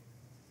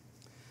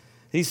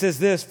 He says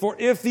this, "For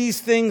if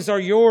these things are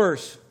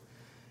yours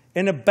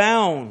and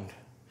abound,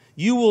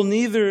 you will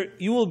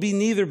be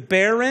neither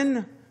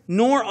barren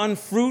nor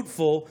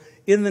unfruitful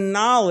in the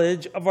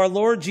knowledge of our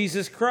Lord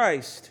Jesus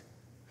Christ.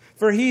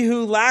 For he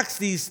who lacks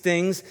these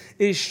things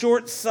is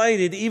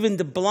short-sighted, even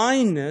to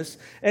blindness,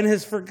 and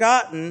has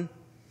forgotten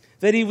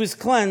that he was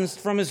cleansed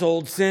from his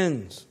old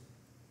sins."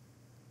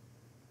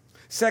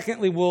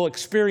 Secondly, we'll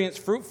experience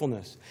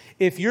fruitfulness.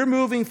 If you're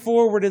moving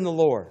forward in the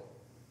Lord,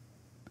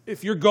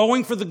 if you're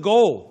going for the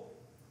goal,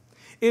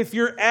 if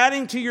you're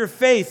adding to your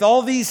faith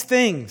all these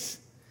things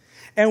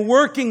and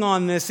working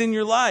on this in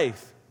your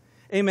life,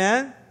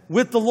 amen,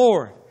 with the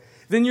Lord,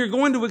 then you're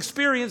going to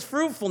experience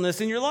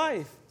fruitfulness in your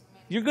life.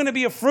 You're going to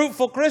be a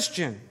fruitful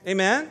Christian.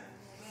 Amen?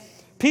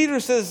 Peter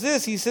says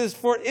this. He says,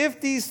 "For if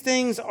these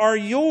things are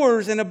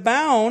yours and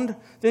abound,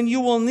 then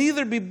you will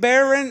neither be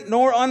barren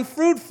nor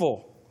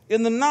unfruitful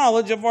in the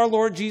knowledge of our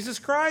Lord Jesus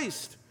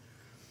Christ."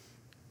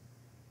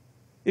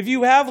 If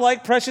you have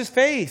like precious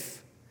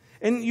faith,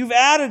 and you've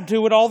added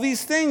to it all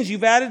these things,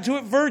 you've added to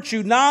it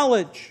virtue,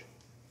 knowledge,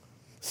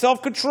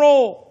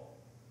 self-control,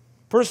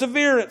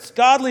 perseverance,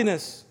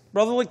 godliness,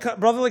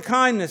 brotherly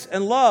kindness,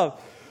 and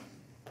love,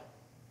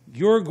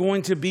 you're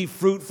going to be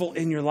fruitful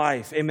in your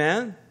life.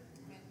 Amen?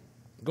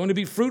 Going to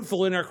be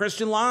fruitful in our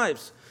Christian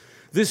lives.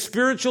 This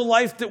spiritual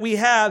life that we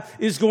have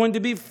is going to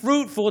be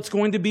fruitful. It's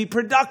going to be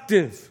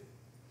productive.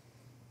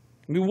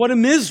 I mean, what a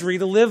misery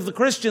to live the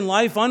Christian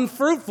life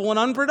unfruitful and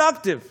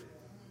unproductive.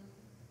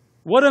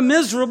 What a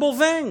miserable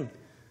thing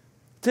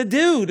to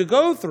do, to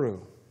go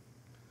through.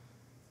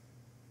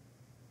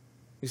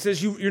 He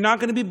says you're not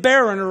going to be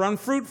barren or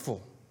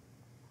unfruitful.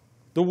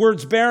 The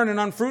words barren and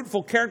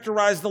unfruitful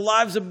characterize the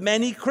lives of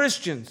many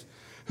Christians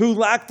who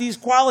lack these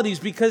qualities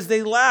because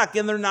they lack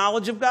in their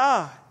knowledge of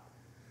God,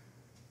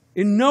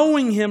 in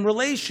knowing Him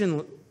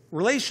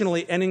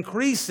relationally and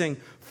increasing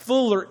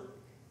fuller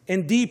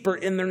and deeper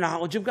in their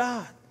knowledge of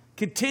God,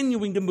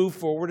 continuing to move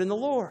forward in the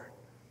Lord.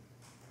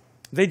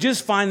 They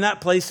just find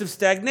that place of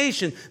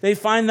stagnation. They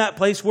find that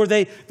place where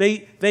they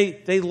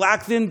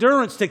lack the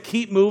endurance to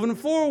keep moving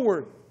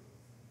forward.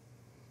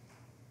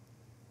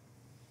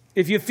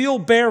 If you feel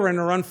barren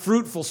or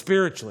unfruitful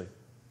spiritually,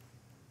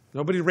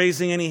 nobody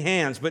raising any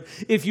hands, but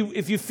if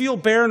you feel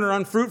barren or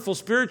unfruitful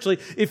spiritually,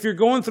 if you're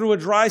going through a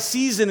dry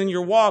season in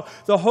your walk,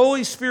 the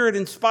Holy Spirit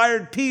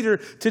inspired Peter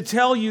to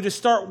tell you to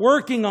start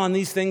working on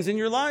these things in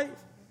your life.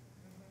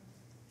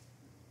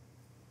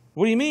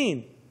 What do you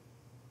mean?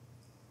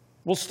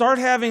 Well, start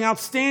having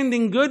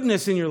outstanding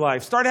goodness in your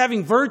life. Start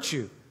having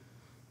virtue.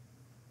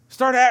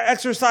 Start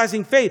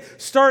exercising faith.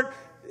 Start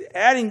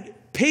adding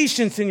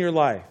patience in your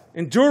life,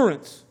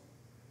 endurance.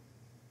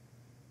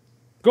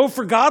 Go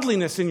for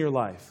godliness in your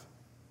life.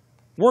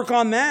 Work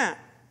on that.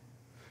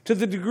 To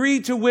the degree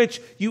to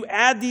which you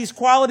add these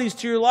qualities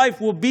to your life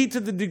will be to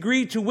the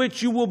degree to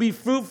which you will be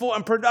fruitful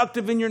and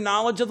productive in your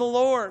knowledge of the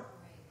Lord.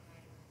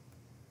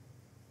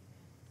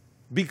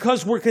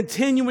 Because we're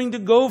continuing to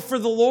go for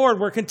the Lord.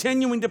 We're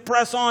continuing to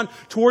press on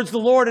towards the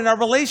Lord in our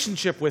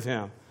relationship with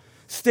Him.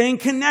 Staying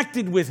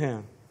connected with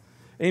Him.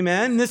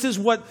 Amen. This is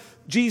what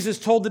Jesus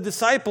told the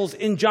disciples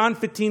in John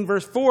 15,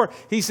 verse 4.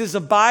 He says,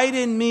 "Abide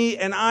in me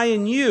and I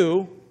in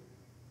you,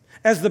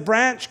 as the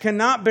branch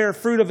cannot bear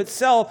fruit of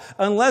itself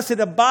unless it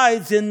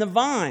abides in the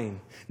vine.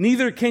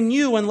 Neither can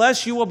you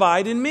unless you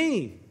abide in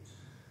me."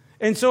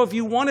 And so if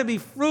you want to be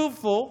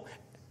fruitful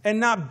and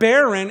not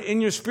barren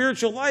in your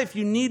spiritual life,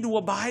 you need to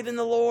abide in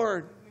the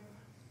Lord.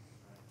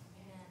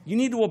 You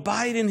need to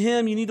abide in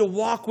Him. You need to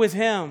walk with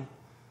Him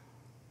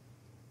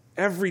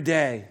every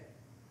day.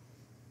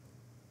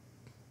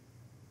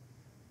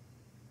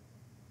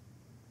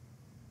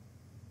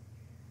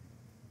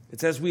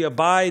 It's as we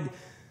abide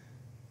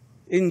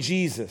in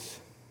Jesus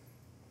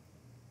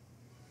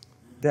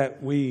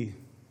that we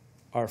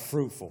are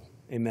fruitful.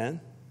 Amen?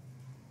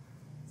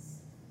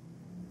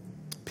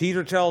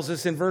 Peter tells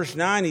us in verse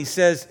 9, he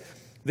says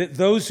that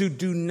those who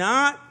do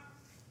not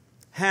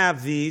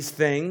have these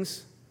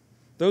things,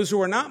 those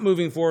who are not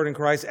moving forward in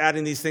Christ,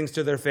 adding these things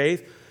to their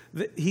faith,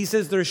 he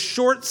says they're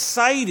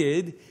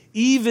short-sighted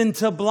even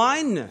to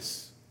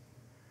blindness.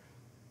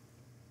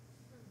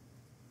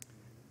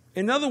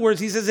 In other words,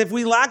 he says if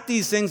we lack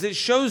these things, it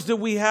shows that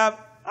we have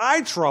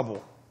eye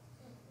trouble.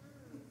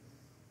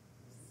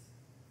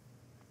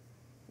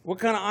 What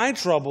kind of eye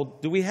trouble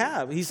do we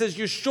have? He says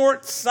you're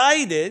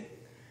short-sighted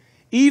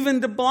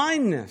even to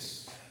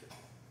blindness.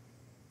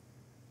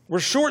 We're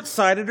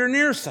short-sighted or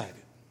nearsighted.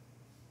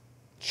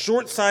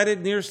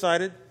 Short-sighted,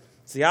 nearsighted.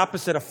 It's the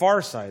opposite of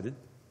far-sighted,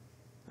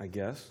 I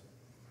guess.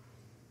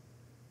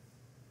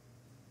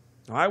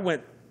 Now, I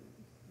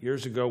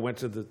years ago, went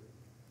to the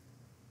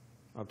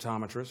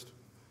optometrist.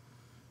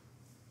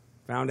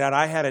 Found out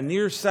I had a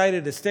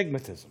nearsighted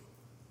astigmatism.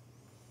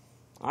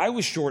 I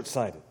was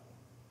short-sighted,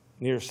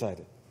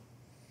 nearsighted.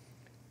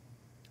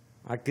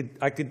 I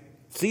could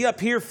see up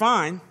here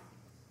fine,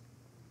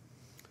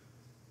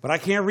 but I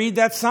can't read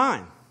that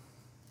sign.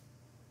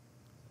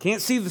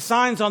 Can't see the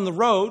signs on the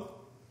road.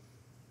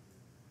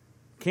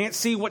 Can't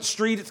see what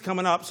street it's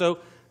coming up, so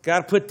got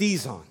to put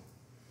these on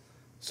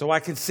so I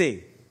can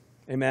see.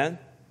 Amen?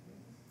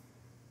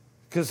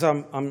 Because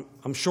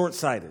I'm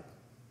short-sighted.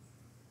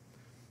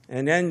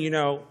 And then,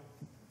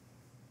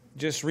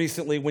 just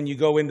recently when you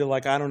go into, I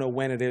don't know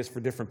when it is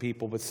for different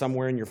people, but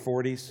somewhere in your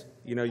 40s,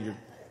 your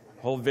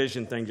whole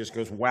vision thing just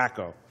goes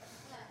wacko,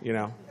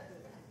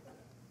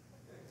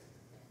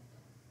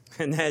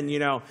 And then, you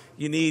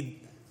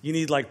need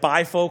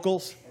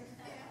bifocals,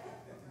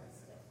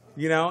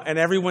 and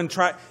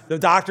the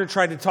doctor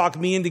tried to talk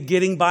me into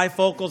getting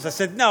bifocals. I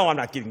said, no, I'm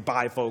not getting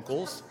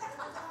bifocals.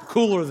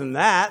 Cooler than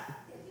that.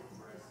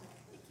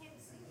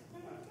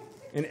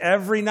 And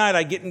every night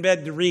I get in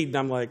bed to read,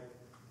 and I'm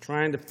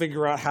trying to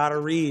figure out how to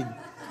read.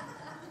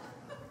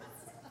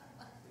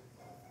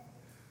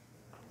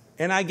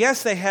 And I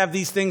guess they have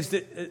these things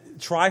that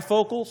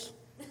trifocals,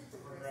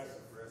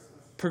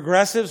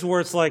 progressives,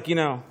 where it's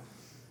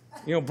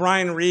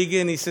Brian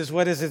Regan. He says,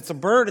 "What is it? It's a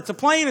bird. It's a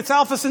plane. It's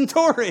Alpha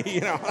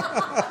Centauri."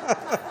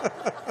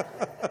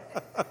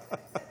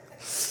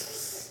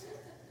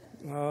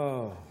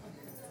 Oh.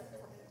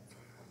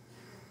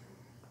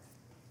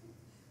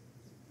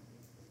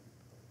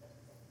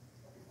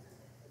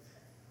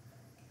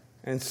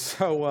 And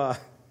so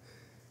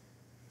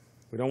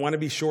we don't want to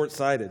be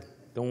short-sighted.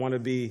 Don't want to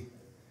be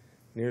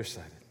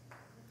nearsighted.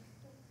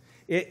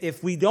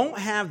 If we don't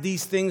have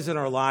these things in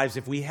our lives,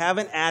 if we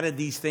haven't added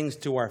these things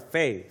to our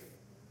faith,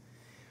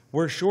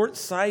 we're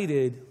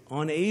short-sighted,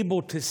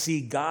 unable to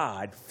see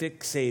God,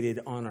 fixated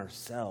on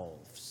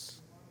ourselves.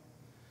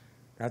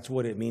 That's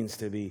what it means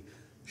to be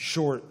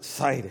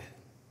short-sighted.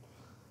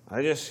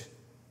 I just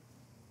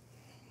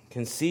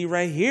can see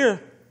right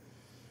here,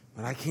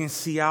 but I can't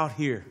see out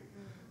here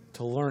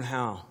to learn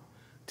how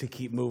to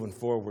keep moving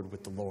forward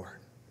with the Lord.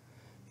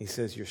 He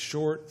says you're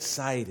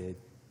short-sighted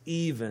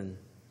even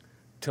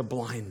to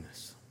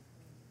blindness.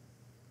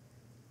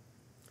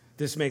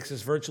 This makes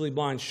us virtually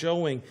blind,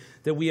 showing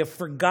that we have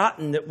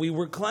forgotten that we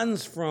were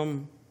cleansed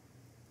from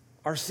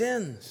our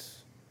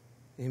sins.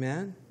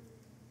 Amen?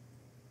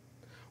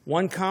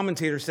 One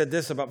commentator said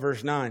this about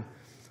verse 9.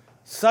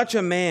 Such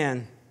a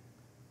man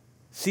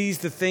sees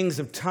the things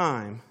of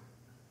time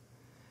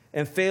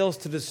and fails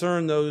to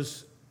discern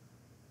those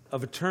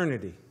of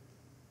eternity.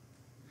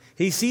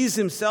 He sees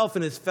himself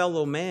and his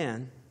fellow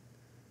man,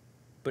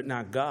 but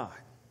not God.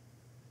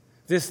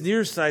 This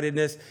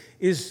nearsightedness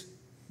is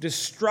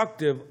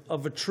destructive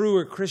of a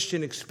truer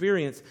Christian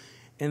experience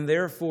and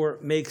therefore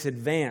makes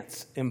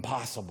advance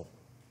impossible.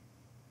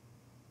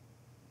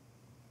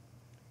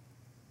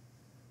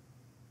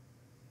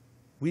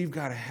 We've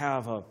got to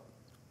have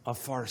a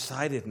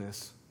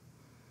farsightedness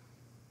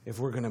if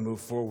we're going to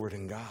move forward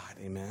in God.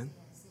 Amen?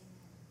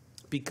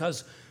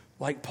 Because,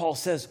 like Paul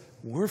says,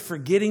 we're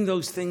forgetting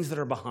those things that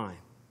are behind.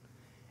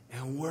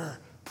 And we're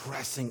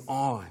pressing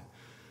on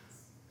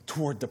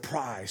toward the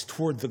prize,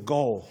 toward the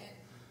goal,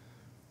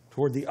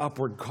 toward the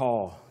upward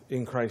call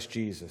in Christ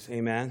Jesus.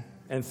 Amen?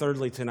 And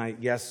thirdly tonight,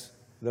 yes,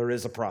 there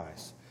is a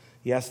prize.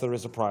 Yes, there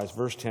is a prize.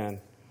 Verse 10,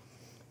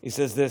 he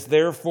says this,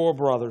 "Therefore,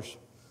 brothers,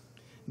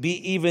 be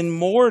even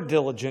more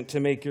diligent to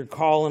make your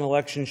call and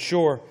election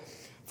sure.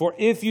 For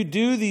if you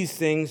do these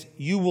things,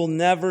 you will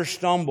never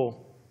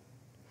stumble.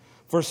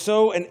 For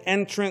so an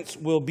entrance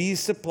will be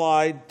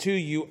supplied to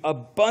you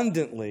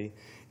abundantly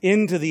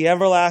into the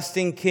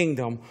everlasting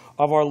kingdom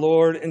of our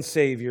Lord and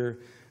Savior,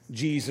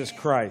 Jesus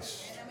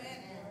Christ."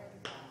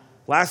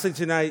 Lastly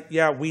tonight,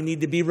 we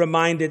need to be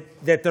reminded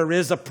that there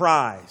is a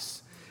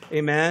prize.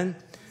 Amen?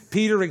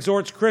 Peter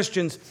exhorts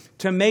Christians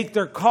to make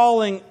their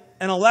calling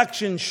and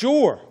election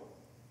sure.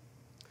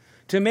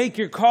 To make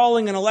your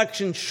calling and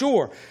election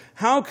sure.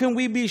 How can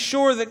we be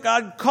sure that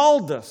God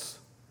called us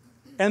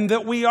and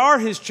that we are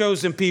His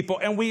chosen people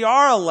and we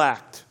are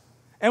elect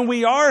and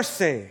we are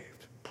saved?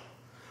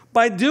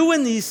 By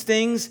doing these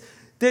things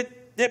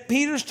that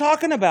Peter's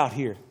talking about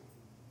here.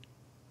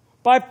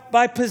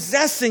 By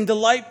possessing the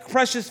light,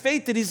 precious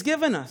faith that He's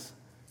given us.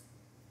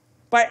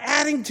 By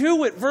adding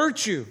to it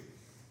virtue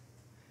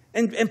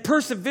and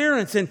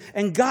perseverance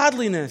and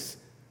godliness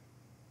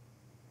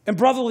and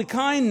brotherly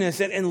kindness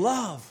and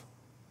love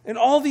and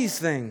all these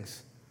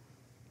things.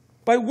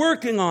 By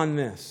working on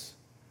this,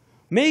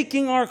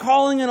 making our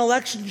calling and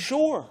election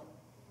sure.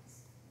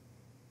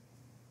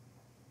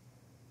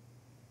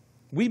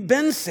 We've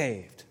been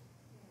saved.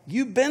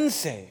 You've been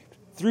saved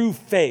through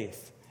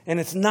faith. And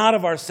it's not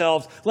of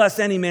ourselves, lest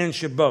any man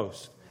should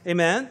boast.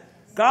 Amen?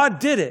 God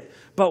did it.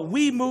 But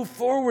we move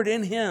forward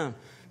in Him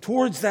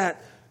towards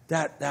that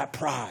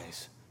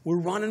prize. We're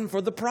running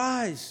for the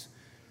prize.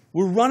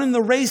 We're running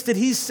the race that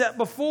He's set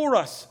before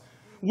us.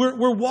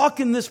 We're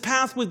walking this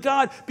path with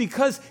God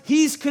because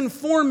He's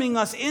conforming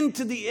us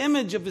into the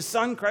image of His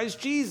Son, Christ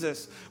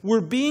Jesus.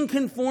 We're being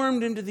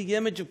conformed into the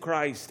image of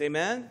Christ.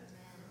 Amen?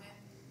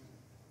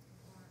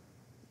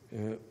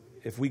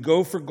 If we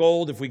go for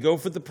gold, if we go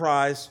for the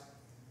prize,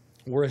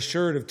 we're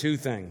assured of two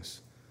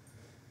things.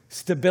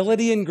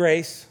 Stability in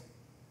grace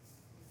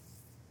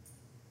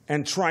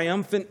and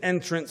triumphant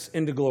entrance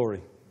into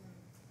glory.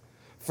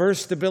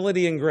 First,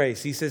 stability in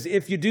grace. He says,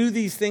 if you do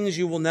these things,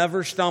 you will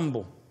never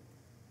stumble.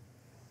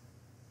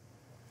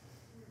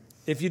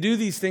 If you do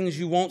these things,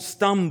 you won't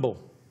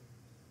stumble.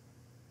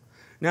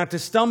 Now, to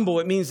stumble,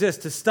 it means this,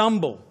 to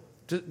stumble.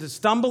 To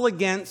stumble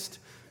against,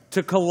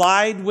 to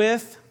collide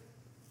with,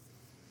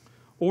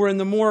 or in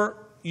the more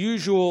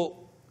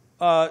usual,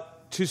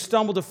 to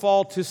stumble, to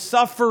fall, to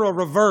suffer a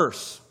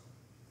reverse.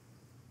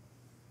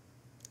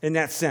 In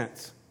that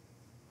sense.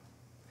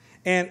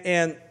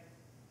 And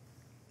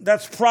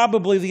that's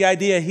probably the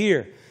idea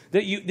here,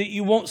 that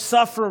you won't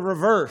suffer a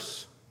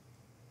reverse.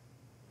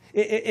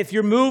 If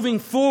you're moving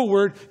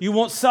forward, you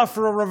won't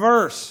suffer a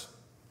reverse.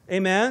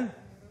 Amen?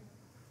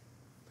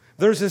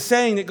 There's a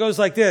saying that goes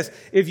like this: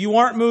 if you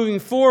aren't moving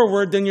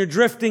forward, then you're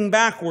drifting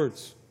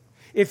backwards.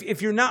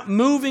 If you're not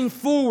moving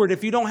forward,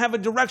 if you don't have a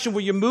direction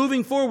where you're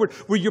moving forward,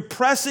 where you're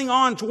pressing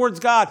on towards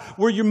God,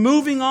 where you're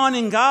moving on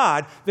in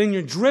God, then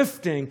you're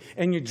drifting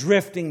and you're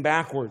drifting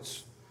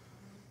backwards.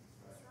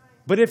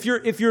 But if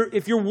you're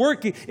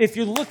working, if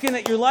you're looking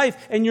at your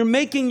life and you're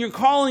making your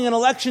calling and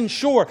election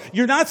sure,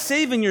 you're not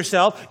saving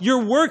yourself,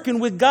 you're working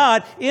with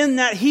God in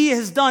that He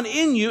has done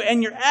in you,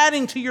 and you're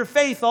adding to your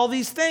faith all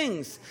these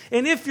things.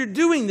 And if you're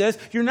doing this,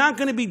 you're not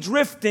going to be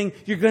drifting,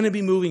 you're going to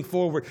be moving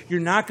forward. You're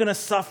not going to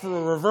suffer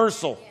a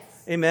reversal.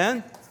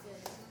 Amen?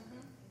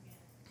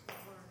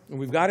 And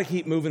we've got to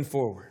keep moving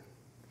forward.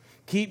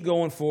 Keep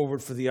going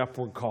forward for the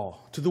upward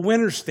call, to the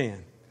winner's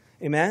stand.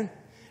 Amen?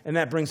 And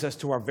that brings us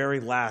to our very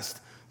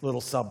last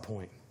little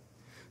subpoint.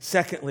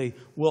 Secondly,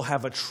 we'll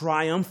have a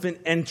triumphant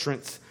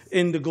entrance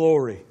into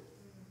glory.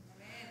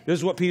 This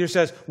is what Peter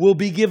says. We'll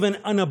be given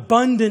an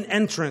abundant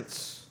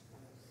entrance.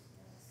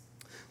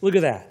 Look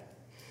at that.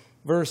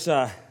 Verse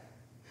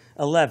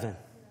 11.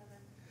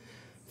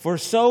 For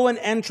so an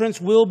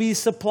entrance will be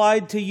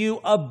supplied to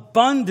you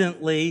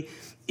abundantly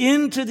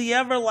into the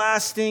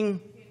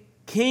everlasting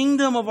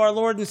kingdom of our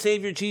Lord and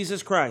Savior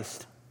Jesus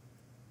Christ.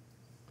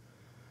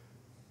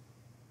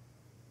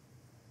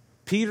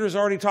 Peter has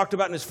already talked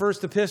about in his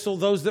first epistle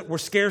those that were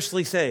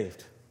scarcely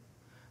saved.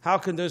 How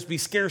can those be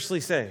scarcely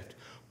saved?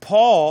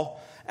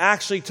 Paul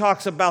actually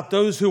talks about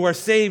those who are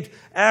saved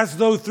as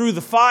though through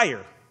the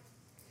fire.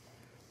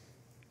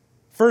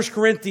 1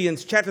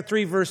 Corinthians chapter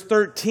 3, verse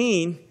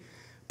 13,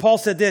 Paul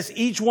said this: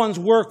 each one's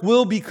work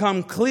will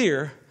become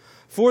clear,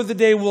 for the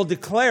day will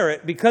declare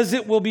it, because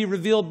it will be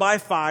revealed by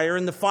fire,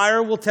 and the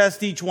fire will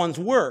test each one's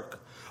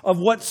work, of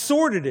what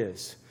sort it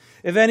is.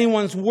 If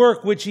anyone's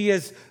work which he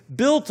has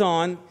built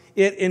on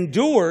it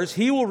endures,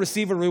 he will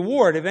receive a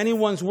reward. If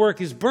anyone's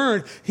work is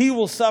burned, he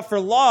will suffer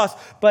loss,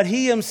 but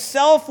he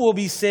himself will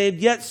be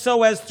saved, yet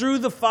so as through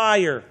the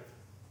fire.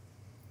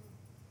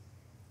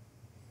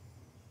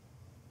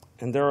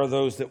 And there are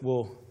those that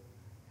will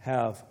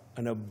have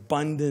an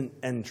abundant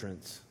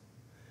entrance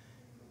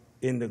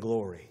into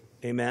glory.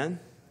 Amen?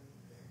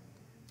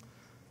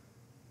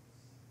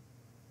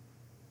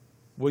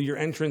 Will your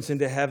entrance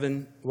into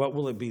heaven, what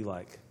will it be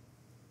like?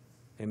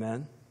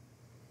 Amen?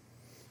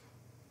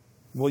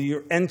 Will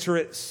you enter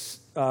it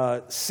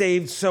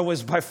saved so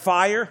as by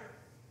fire?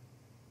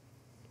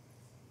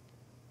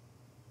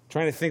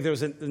 Trying to think, there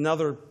was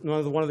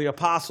one of the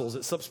apostles.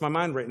 It slips my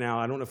mind right now.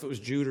 I don't know if it was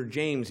Jude or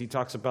James. He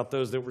talks about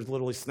those that were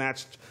literally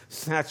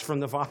snatched from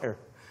the fire,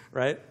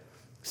 right?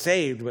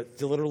 Saved,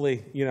 but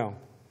literally,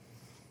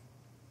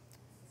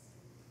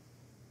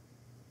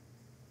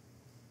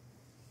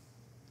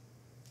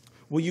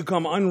 Will you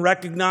come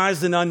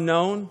unrecognized and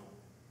unknown?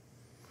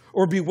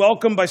 Or be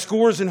welcomed by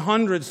scores and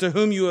hundreds to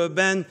whom you have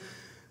been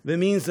the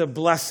means of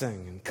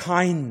blessing and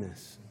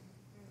kindness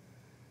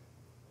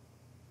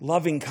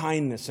loving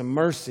kindness and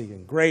mercy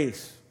and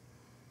grace.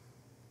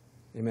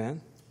 Amen?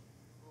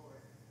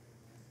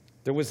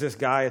 There was this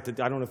guy I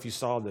don't know if you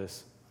saw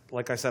this.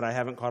 Like I said, I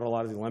haven't caught a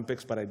lot of the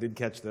Olympics, but I did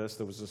catch this.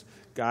 There was this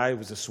guy who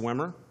was a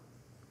swimmer.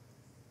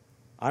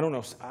 I don't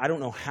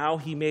know how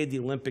he made the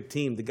Olympic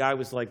team. The guy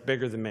was like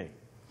bigger than me.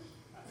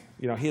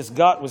 His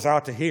gut was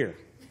out to here.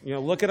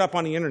 Look it up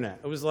on the internet.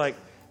 It was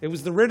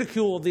the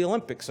ridicule of the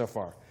Olympics so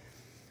far.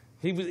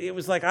 It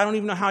was like, I don't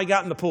even know how he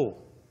got in the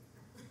pool.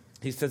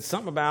 He said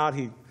something about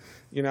he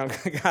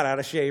got out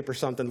of shape or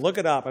something. Look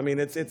it up. I mean,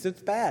 it's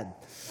bad.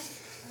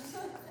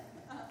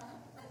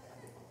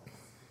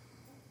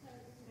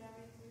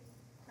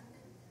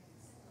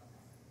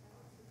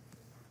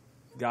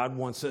 God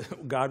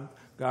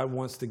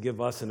wants to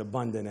give us an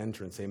abundant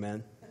entrance.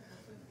 Amen.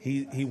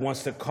 He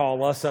wants to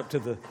call us up to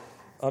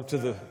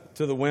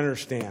the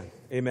winner's stand.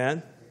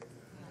 Amen.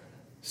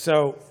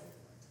 So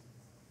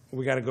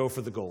we got to go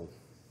for the gold.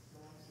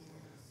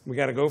 We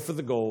got to go for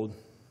the gold.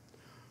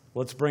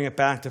 Let's bring it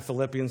back to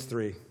Philippians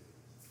 3.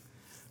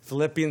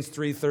 Philippians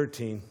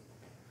 3:13.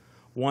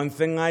 One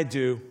thing I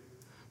do,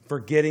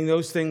 forgetting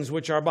those things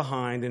which are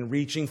behind and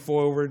reaching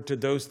forward to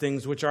those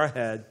things which are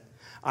ahead,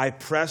 I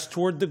press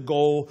toward the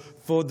goal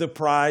for the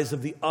prize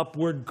of the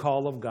upward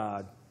call of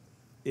God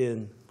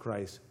in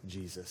Christ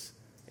Jesus.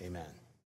 Amen.